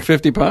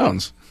 150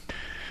 pounds.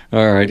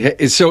 All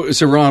right. So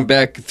Ron,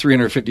 back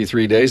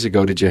 353 days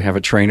ago, did you have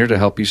a trainer to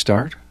help you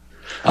start?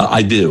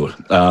 I do.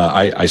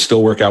 I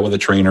still work out with a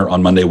trainer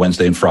on Monday,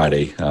 Wednesday, and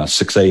Friday,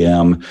 6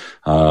 a.m.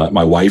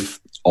 My wife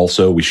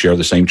also, we share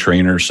the same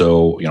trainer.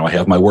 So, I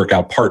have my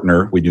workout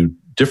partner. We do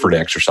different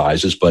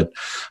exercises, but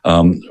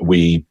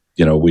we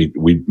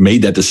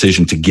made that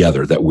decision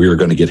together that we were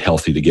going to get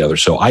healthy together.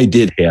 So I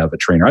did have a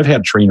trainer. I've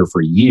had a trainer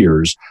for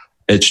years.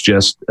 It's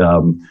just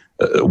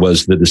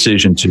was the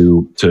decision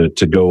to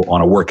go on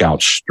a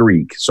workout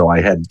streak. So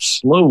I had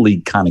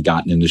slowly kind of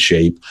gotten into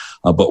shape.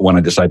 But when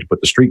I decided to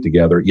put the streak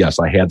together, yes,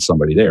 I had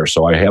somebody there.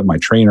 So I have my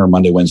trainer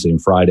Monday, Wednesday, and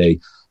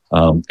Friday.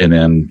 And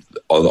then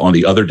on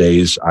the other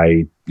days,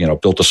 I,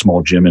 built a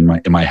small gym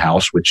in my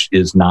house, which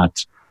is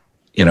not,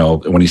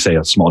 when you say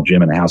a small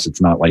gym in a house,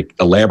 it's not like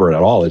elaborate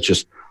at all. It's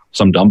just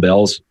some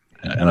dumbbells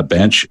and a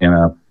bench and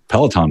a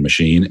Peloton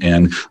machine.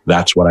 And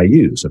that's what I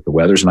use. If the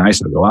weather's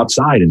nice, I'll go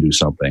outside and do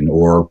something.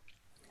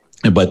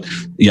 But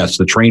yes,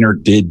 the trainer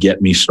did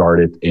get me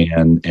started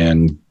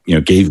and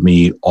gave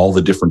me all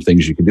the different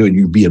things you can do. And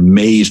you'd be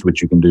amazed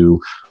what you can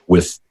do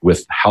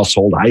with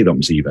household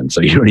items even.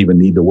 So you don't even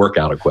need the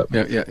workout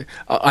equipment. Yeah.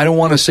 I don't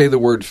want to say the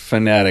word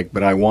fanatic,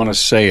 but I want to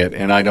say it.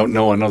 And I don't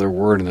know another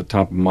word in the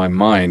top of my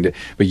mind.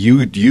 But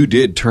you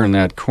did turn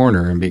that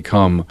corner and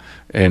become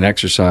an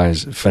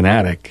exercise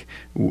fanatic.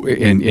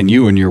 And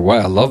you and your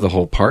wife, I love the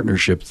whole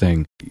partnership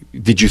thing.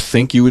 Did you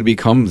think you would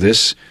become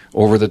this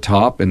over the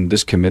top and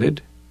this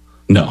committed?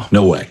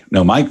 No way.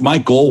 No, my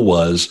goal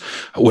was,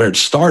 where it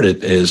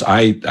started is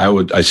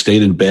I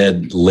stayed in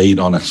bed late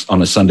on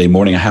a Sunday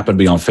morning. I happened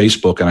to be on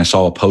Facebook and I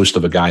saw a post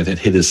of a guy that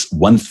hit his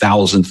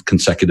 1,000th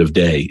consecutive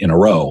day in a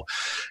row.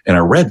 And I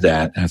read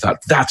that and I thought,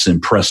 that's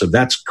impressive.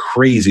 That's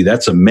crazy.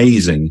 That's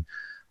amazing.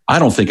 I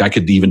don't think I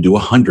could even do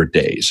 100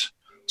 days.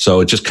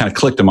 So it just kind of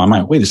clicked in my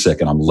mind. Wait a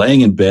second. I'm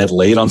laying in bed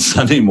late on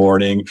Sunday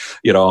morning.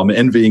 I'm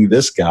envying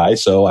this guy.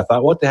 So I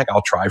thought, what the heck?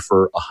 I'll try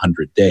for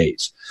 100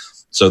 days.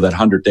 So that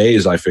 100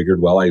 days, I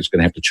figured, well, I was going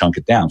to have to chunk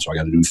it down. So I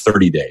got to do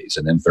 30 days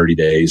and then 30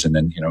 days and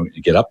then,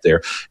 get up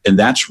there. And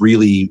that's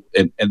really,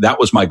 and that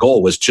was my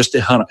goal, was just to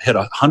hit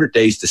 100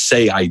 days to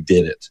say I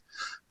did it.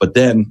 But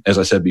then, as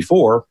I said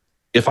before,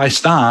 if I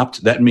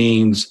stopped, that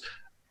means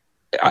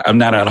I'm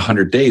not at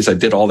 100 days. I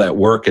did all that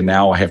work and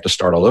now I have to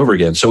start all over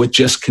again. So it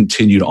just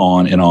continued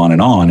on and on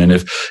and on. And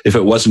if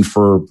it wasn't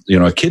for,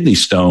 a kidney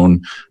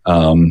stone,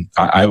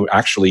 I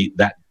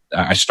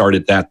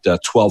started that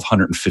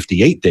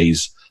 1,258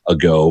 days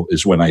ago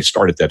is when I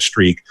started that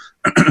streak.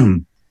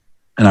 And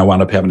I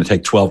wound up having to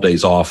take 12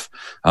 days off.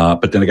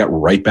 But then I got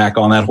right back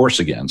on that horse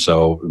again.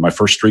 So my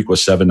first streak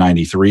was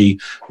 793.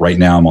 Right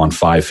now I'm on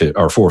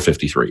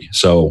 453.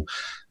 So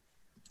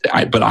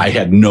but I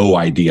had no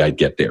idea I'd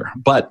get there.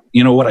 But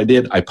you know what I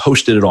did? I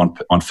posted it on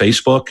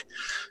Facebook,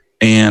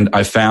 and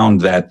I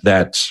found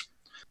that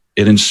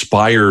it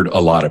inspired a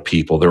lot of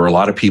people. There were a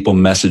lot of people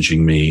messaging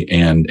me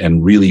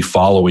and really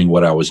following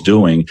what I was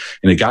doing.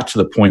 And it got to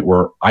the point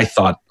where I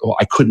thought,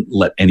 I couldn't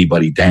let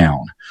anybody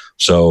down.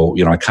 So,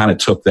 I kind of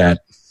took that,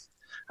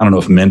 I don't know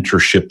if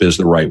mentorship is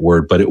the right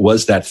word, but it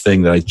was that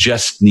thing that I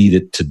just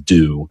needed to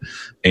do.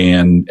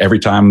 And every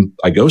time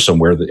I go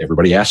somewhere, that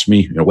everybody asks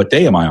me, what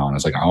day am I on? I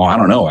was like, I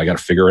don't know. I got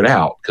to figure it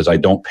out, because I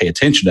don't pay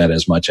attention to that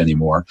as much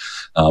anymore.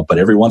 But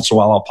every once in a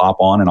while I'll pop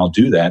on and I'll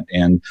do that.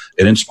 And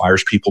it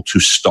inspires people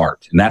to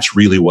start. And that's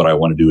really what I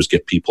want to do, is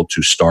get people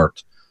to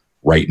start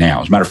right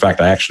now. As a matter of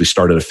fact, I actually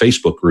started a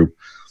Facebook group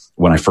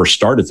when I first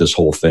started this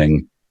whole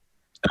thing,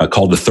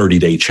 called the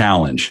 30-day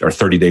challenge, or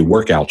 30-day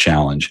workout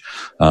challenge,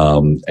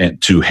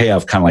 and to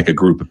have kind of like a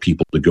group of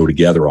people to go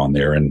together on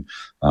there. And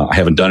I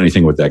haven't done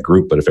anything with that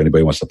group, but if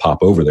anybody wants to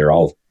pop over there,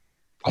 I'll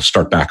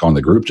start back on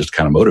the group just to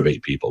kind of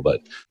motivate people. But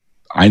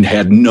I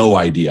had no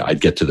idea I'd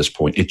get to this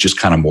point. It just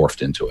kind of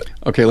morphed into it.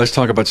 Okay, let's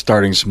talk about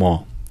starting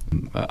small.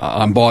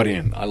 I'm bought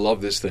in. I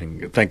love this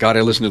thing. Thank God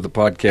I listened to the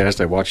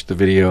podcast. I watched the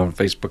video on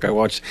Facebook.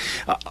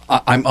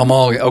 I'm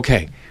all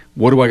okay.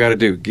 What do I got to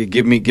do?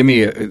 Give me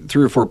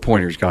 3 or 4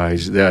 pointers,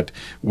 guys, that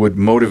would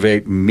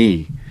motivate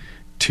me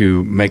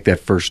to make that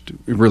first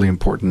really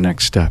important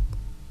next step.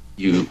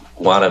 You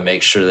want to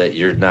make sure that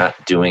you're not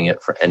doing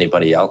it for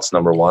anybody else,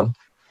 number one,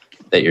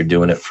 that you're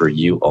doing it for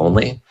you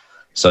only.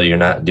 So you're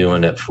not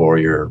doing it for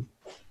your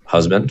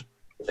husband,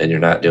 and you're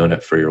not doing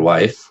it for your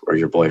wife or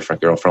your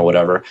boyfriend, girlfriend,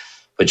 whatever,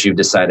 but you've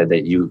decided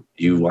that you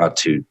want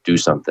to do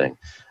something.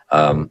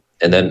 And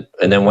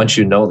then once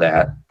you know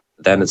that,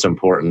 then it's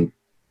important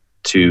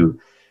to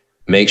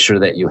make sure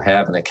that you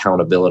have an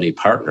accountability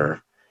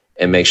partner,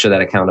 and make sure that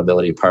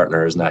accountability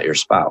partner is not your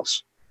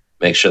spouse.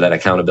 Make sure that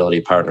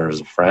accountability partner is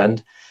a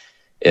friend.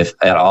 If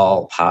at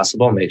all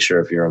possible, make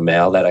sure if you're a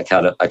male, that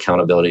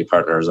accountability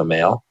partner is a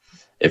male.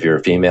 If you're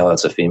a female,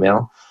 it's a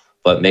female.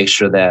 But make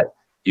sure that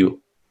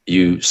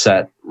you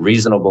set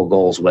reasonable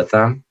goals with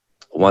them,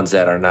 ones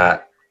that are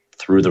not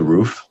through the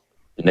roof.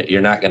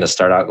 You're not going to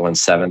start out going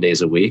 7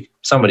 days a week.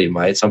 Somebody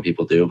might, some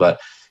people do,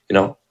 but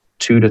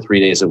 2 to 3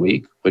 days a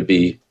week would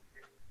be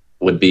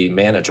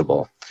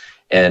manageable.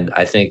 And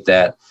I think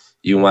that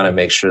you want to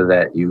make sure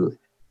that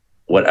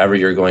whatever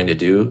you're going to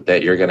do,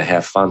 that you're going to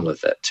have fun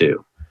with it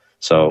too.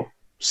 So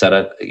set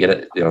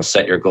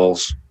your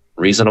goals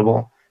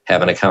reasonable,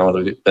 have an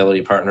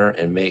accountability partner,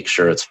 and make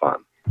sure it's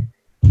fun.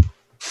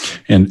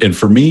 And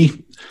for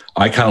me,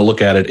 I kind of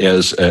look at it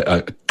as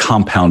a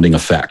compounding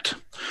effect.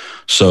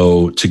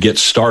 So to get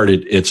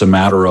started, it's a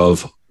matter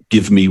of,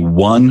 give me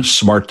one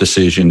smart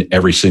decision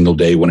every single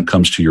day when it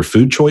comes to your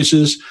food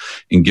choices,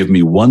 and give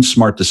me one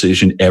smart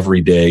decision every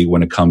day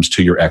when it comes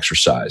to your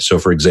exercise. So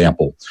for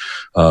example,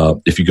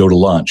 if you go to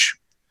lunch,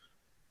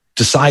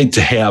 decide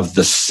to have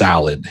the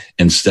salad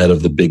instead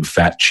of the big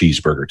fat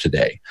cheeseburger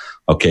today.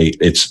 Okay.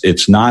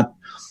 It's not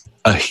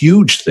a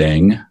huge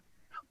thing,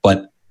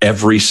 but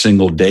every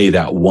single day,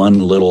 that one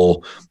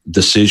little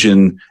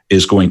decision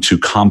is going to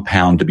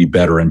compound to be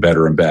better and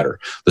better and better.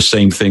 The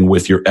same thing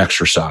with your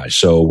exercise.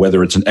 So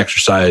whether it's an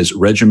exercise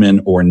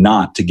regimen or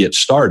not to get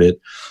started,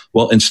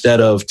 well, instead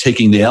of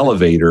taking the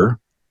elevator,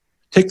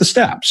 take the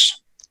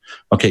steps.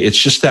 Okay, it's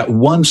just that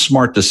one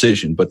smart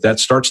decision, but that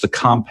starts to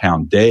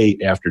compound day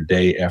after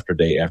day after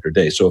day after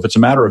day. So if it's a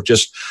matter of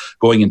just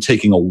going and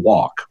taking a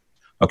walk,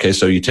 okay,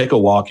 so you take a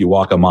walk, you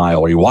walk a mile,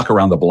 or you walk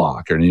around the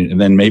block, and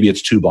then maybe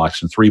it's 2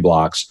 blocks and 3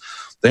 blocks.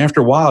 Then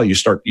after a while, you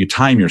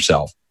time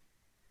yourself.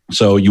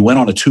 So you went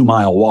on a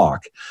 2-mile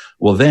walk.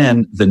 Well,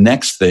 then the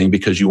next thing,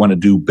 because you want to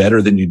do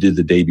better than you did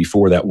the day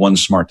before, that one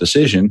smart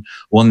decision,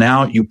 well,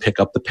 now you pick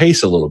up the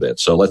pace a little bit.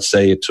 So let's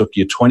say it took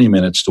you 20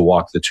 minutes to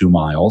walk the 2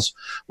 miles.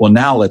 Well,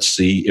 now let's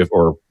see I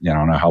don't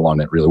know how long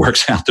that really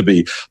works out to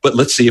be, but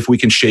let's see if we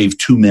can shave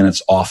 2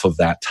 minutes off of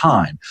that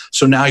time.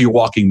 So now you're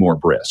walking more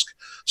brisk.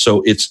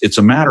 So it's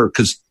a matter,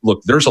 because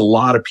look, there's a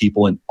lot of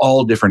people in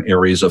all different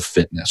areas of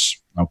fitness.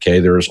 Okay.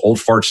 There's old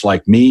farts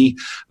like me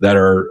that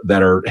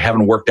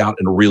haven't worked out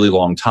in a really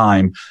long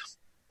time.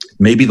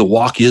 Maybe the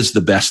walk is the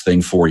best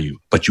thing for you,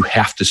 but you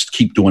have to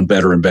keep doing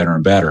better and better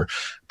and better.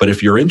 But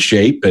if you're in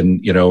shape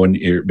and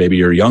maybe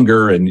you're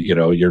younger and,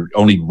 you're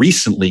only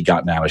recently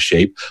gotten out of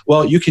shape,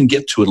 well, you can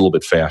get to it a little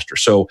bit faster.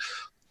 So,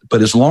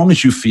 but as long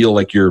as you feel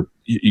like you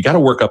got to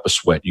work up a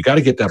sweat, you got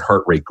to get that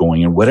heart rate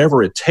going, and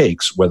whatever it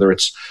takes, whether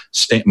it's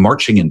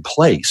marching in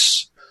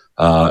place,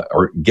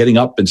 or getting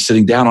up and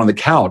sitting down on the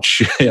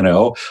couch,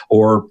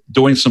 or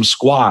doing some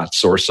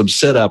squats or some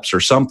sit-ups or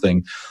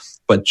something,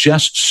 but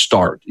just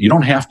start. You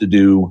don't have to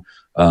do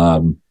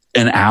an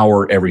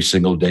hour every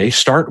single day.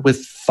 Start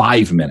with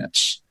 5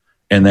 minutes,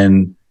 and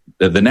then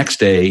the next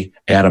day,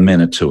 add a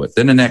minute to it.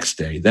 Then the next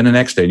day,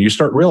 and you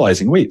start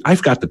realizing, wait,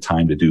 I've got the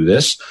time to do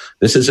this.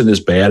 This isn't as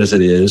bad as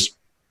it is.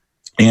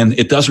 And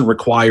it doesn't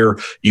require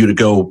you to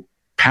go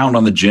pound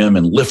on the gym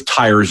and lift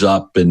tires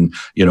up and,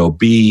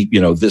 be,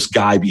 this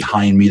guy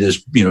behind me,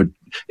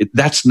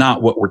 that's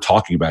not what we're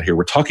talking about here.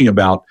 We're talking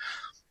about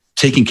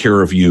taking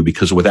care of you,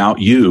 because without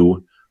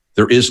you,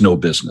 there is no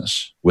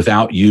business.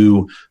 Without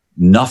you,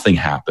 nothing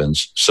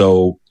happens.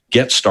 So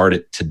get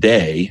started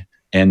today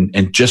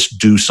and just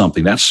do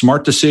something. That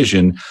smart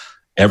decision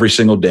every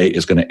single day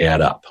is going to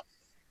add up.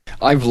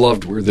 I've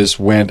loved where this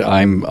went.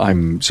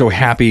 I'm so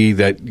happy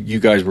that you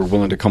guys were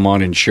willing to come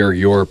on and share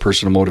your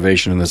personal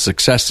motivation and the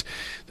success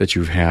that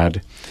you've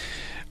had.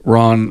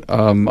 Ron,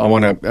 I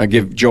want to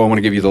give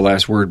you the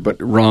last word, but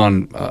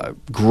Ron,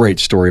 great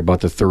story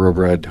about the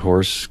thoroughbred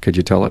horse. Could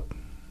you tell it?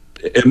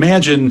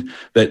 Imagine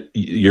that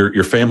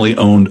your family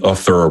owned a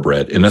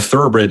thoroughbred, and a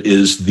thoroughbred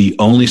is the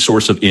only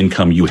source of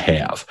income you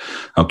have.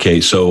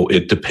 Okay, so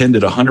it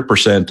depended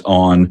 100%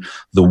 on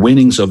the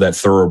winnings of that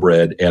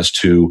thoroughbred as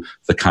to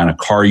the kind of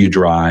car you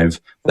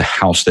drive, the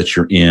house that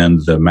you're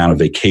in, the amount of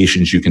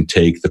vacations you can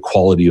take, the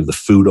quality of the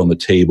food on the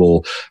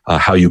table,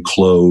 how you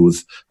clothe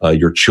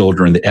your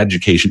children, the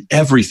education.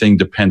 Everything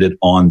depended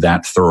on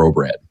that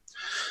thoroughbred.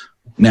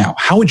 Now,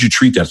 how would you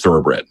treat that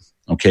thoroughbred?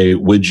 Okay,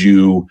 would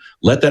you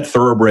let that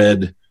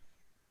thoroughbred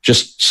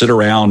just sit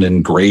around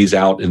and graze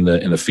out in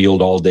the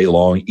field all day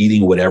long,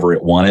 eating whatever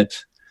it wanted?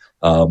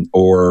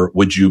 Or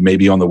would you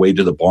maybe on the way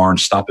to the barn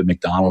stop at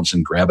McDonald's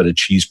and grab it a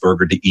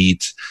cheeseburger to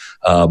eat?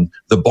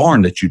 The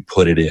barn that you'd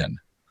put it in,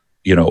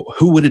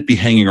 who would it be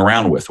hanging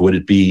around with? Would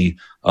it be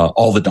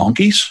all the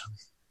donkeys?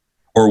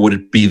 Or would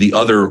it be the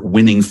other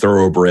winning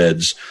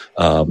thoroughbreds?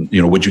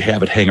 Would you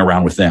have it hang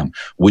around with them?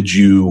 Would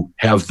you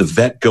have the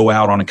vet go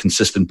out on a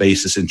consistent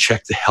basis and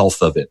check the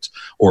health of it?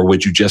 Or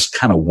would you just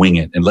kind of wing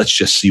it and let's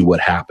just see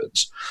what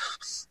happens?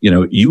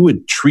 You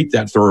would treat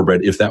that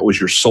thoroughbred, if that was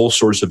your sole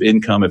source of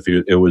income, if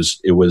it was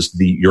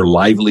your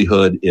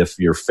livelihood, if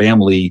your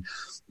family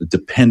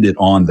depended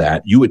on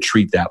that, you would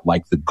treat that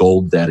like the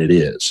gold that it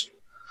is.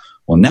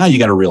 Well, now you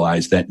got to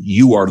realize that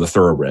you are the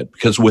thoroughbred,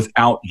 because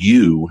without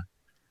you,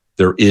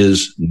 there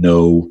is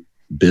no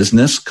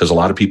business, because a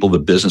lot of people, the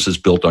business is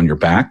built on your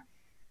back.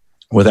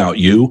 Without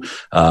you,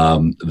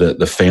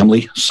 the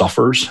family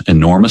suffers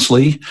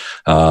enormously.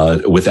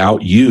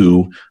 Without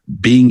you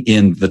being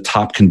in the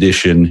top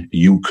condition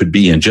you could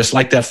be in, just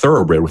like that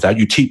thoroughbred, without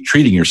you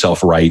treating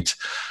yourself right,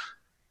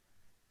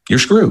 you're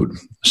screwed.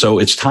 So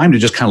it's time to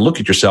just kind of look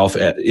at yourself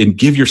and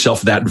give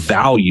yourself that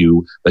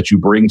value that you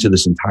bring to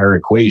this entire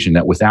equation,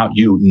 that without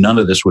you, none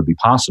of this would be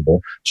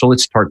possible. So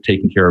let's start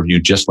taking care of you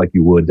just like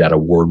you would that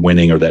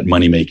award-winning or that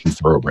money-making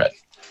thoroughbred.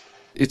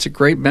 It's a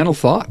great mental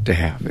thought to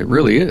have. It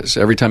really is.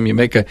 Every time you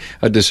make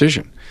a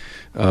decision.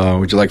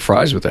 Would you like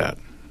fries with that?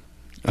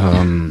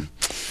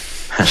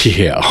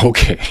 Yeah,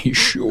 okay,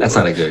 sure. That's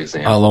not a good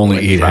example. I'll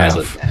only eat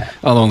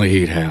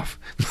half.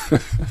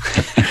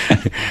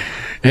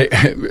 Hey,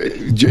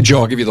 Joe,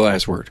 I'll give you the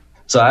last word.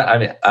 So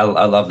I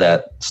love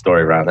that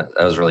story, Ron. That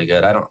was really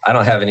good. I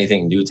don't have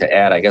anything new to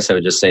add. I guess I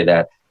would just say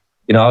that,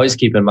 always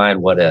keep in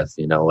mind what if,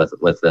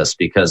 with this,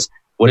 because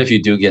what if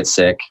you do get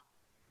sick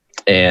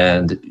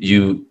and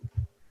you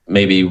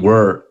maybe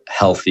were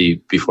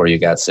healthy before you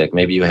got sick?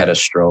 Maybe you had a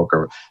stroke,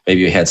 or maybe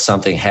you had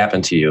something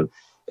happen to you.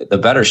 The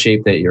better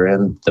shape that you're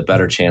in, the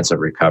better chance of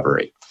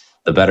recovery.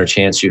 the better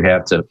chance you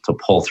have to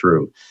pull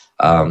through.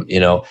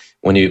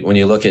 When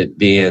you look at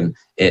being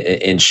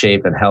in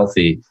shape and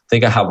healthy,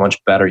 think of how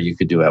much better you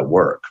could do at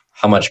work,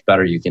 how much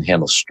better you can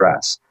handle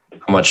stress,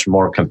 how much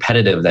more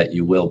competitive that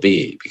you will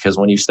be. Because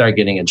when you start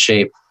getting in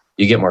shape,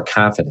 you get more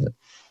confident.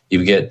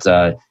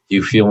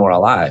 You feel more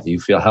alive. You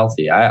feel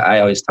healthy. I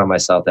always tell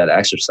myself that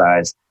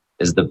exercise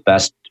is the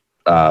best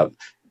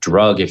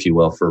drug, if you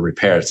will, for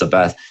repair. It's the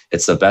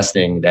best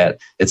thing that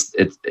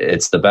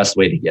it's the best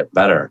way to get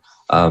better.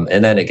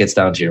 And then it gets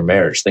down to your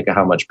marriage. Think of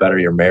how much better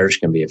your marriage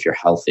can be if you're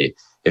healthy,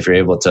 if you're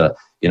able to,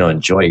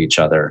 enjoy each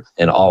other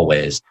in all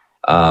ways.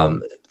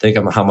 Think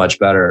of how much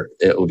better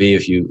it will be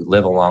if you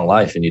live a long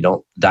life and you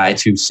don't die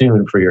too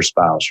soon for your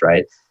spouse,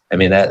 right? I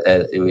mean,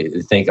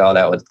 we think,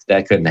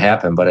 that couldn't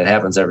happen, but it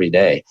happens every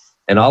day.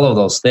 And all of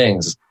those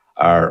things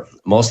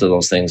most of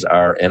those things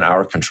are in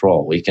our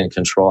control. We can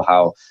control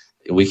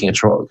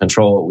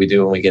control what we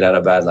do when we get out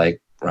of bed.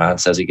 Like Ron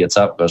says, he gets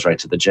up, goes right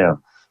to the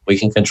gym. We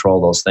can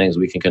control those things.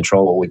 We can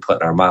control what we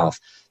put in our mouth.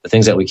 The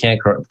things that we can't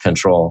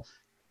control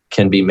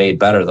can be made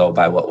better, though,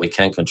 by what we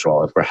can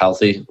control. If we're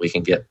healthy, we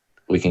can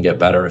get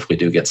better if we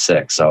do get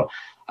sick. So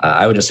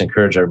I would just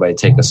encourage everybody to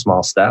take a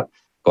small step,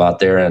 go out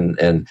there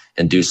and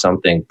do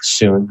something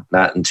soon,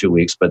 not in 2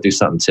 weeks, but do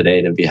something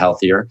today to be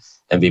healthier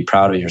and be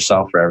proud of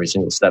yourself for every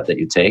single step that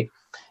you take.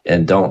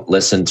 And don't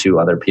listen to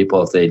other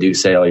people if they do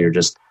say, oh, you're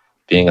just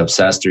being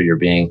obsessed or you're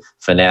being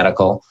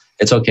fanatical.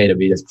 It's okay to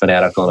be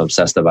fanatical and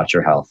obsessed about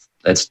your health.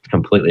 That's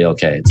completely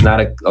okay. It's not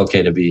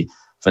okay to be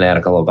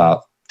fanatical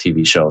about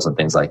TV shows and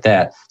things like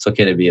that. It's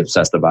okay to be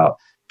obsessed about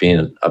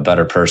being a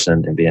better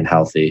person and being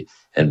healthy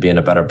and being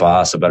a better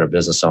boss, a better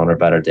business owner,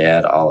 better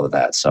dad, all of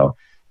that. So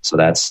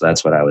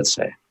that's what I would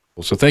say.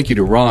 So thank you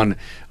to Ron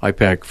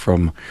Ipak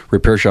from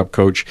Repair Shop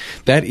Coach.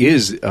 That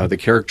is the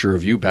character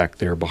of you back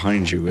there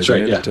behind you,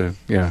 isn't it?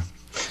 Yeah.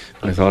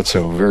 I thought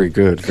so. Very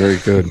good. Very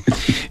good.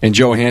 And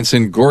Joe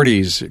Hansen,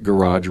 Gordy's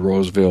Garage,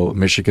 Roseville,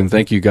 Michigan.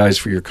 Thank you guys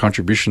for your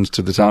contributions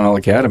to the Town Hall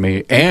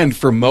Academy and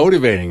for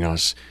motivating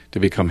us to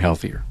become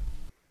healthier.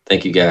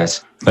 Thank you,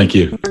 guys. Thank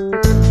you.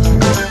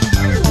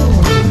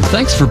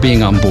 Thanks for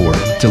being on board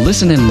to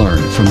listen and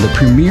learn from the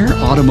Premier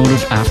Automotive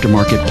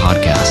Aftermarket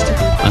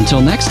Podcast. Until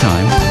next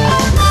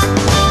time.